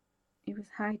 he was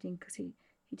hiding because he'd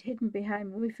hidden behind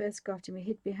me. When we first got him, he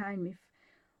hid behind me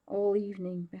all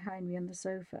evening, behind me on the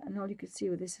sofa, and all you could see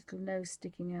was this little nose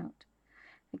sticking out.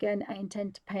 Again, I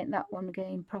intend to paint that one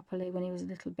again properly when he was a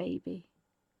little baby.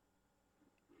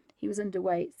 He was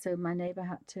underweight, so my neighbour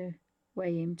had to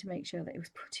weigh him to make sure that he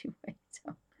was putting weight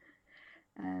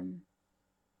on.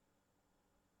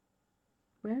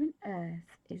 Where on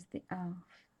earth is the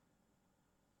Alf?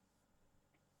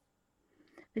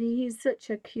 But he is such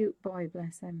a cute boy,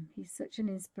 bless him. He's such an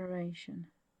inspiration.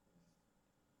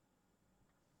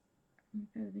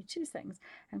 Bear with me 2 seconds.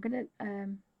 I'm going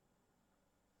to...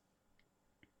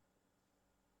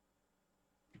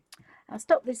 I'll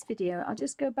stop this video. I'll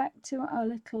just go back to our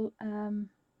little...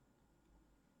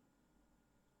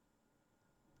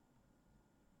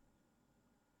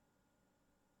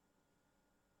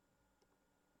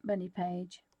 bunny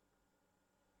page.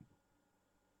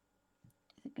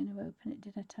 Is it going to open it?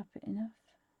 Did I tap it enough?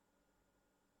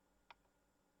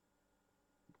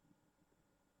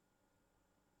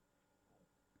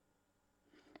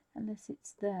 Unless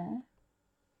it's there.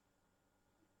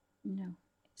 No,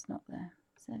 it's not there.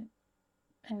 So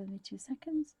bear with me 2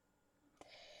 seconds.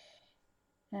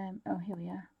 Oh, here we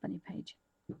are, bunny page.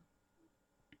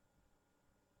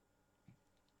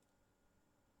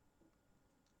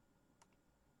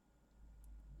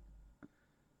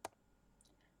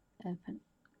 Open.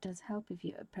 It does help if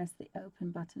you press the open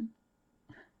button.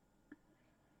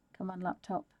 Come on,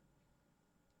 laptop.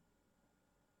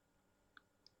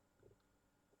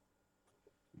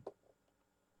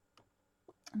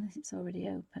 Unless it's already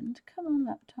opened. Come on,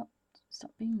 laptop.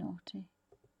 Stop being naughty.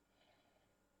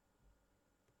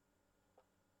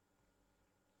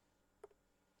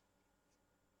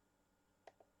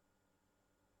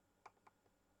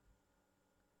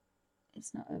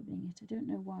 It's not opening it. I don't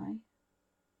know why.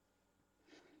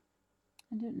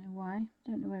 I don't know why. I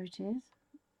don't know where it is.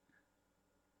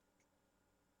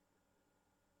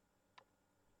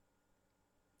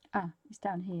 Ah, it's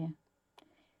down here.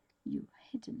 You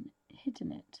hidden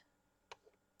it.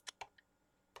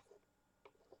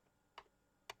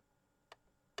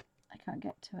 I can't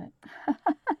get to it.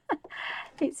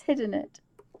 It's hidden it.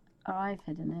 Or I've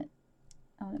hidden it.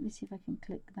 Oh, let me see if I can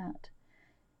click that.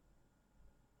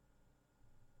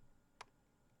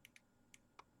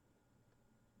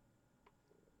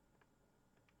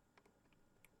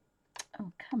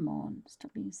 Oh, come on.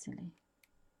 Stop being silly.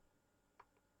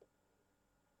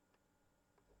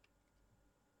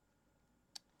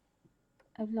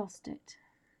 I've lost it.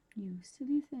 You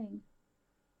silly thing.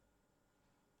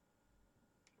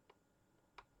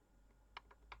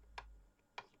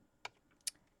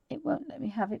 It won't let me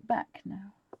have it back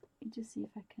now. Let me just see if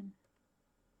I can.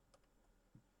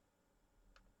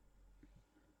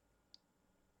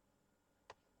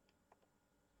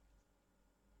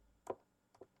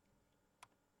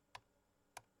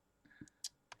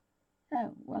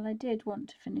 Oh, well, I did want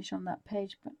to finish on that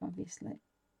page, but obviously.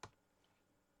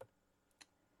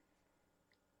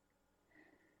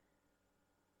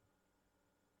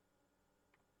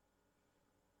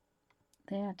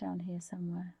 They are down here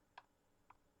somewhere.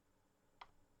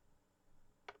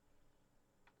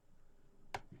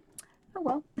 Oh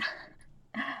well,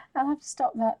 I'll have to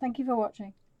stop that. Thank you for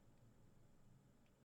watching.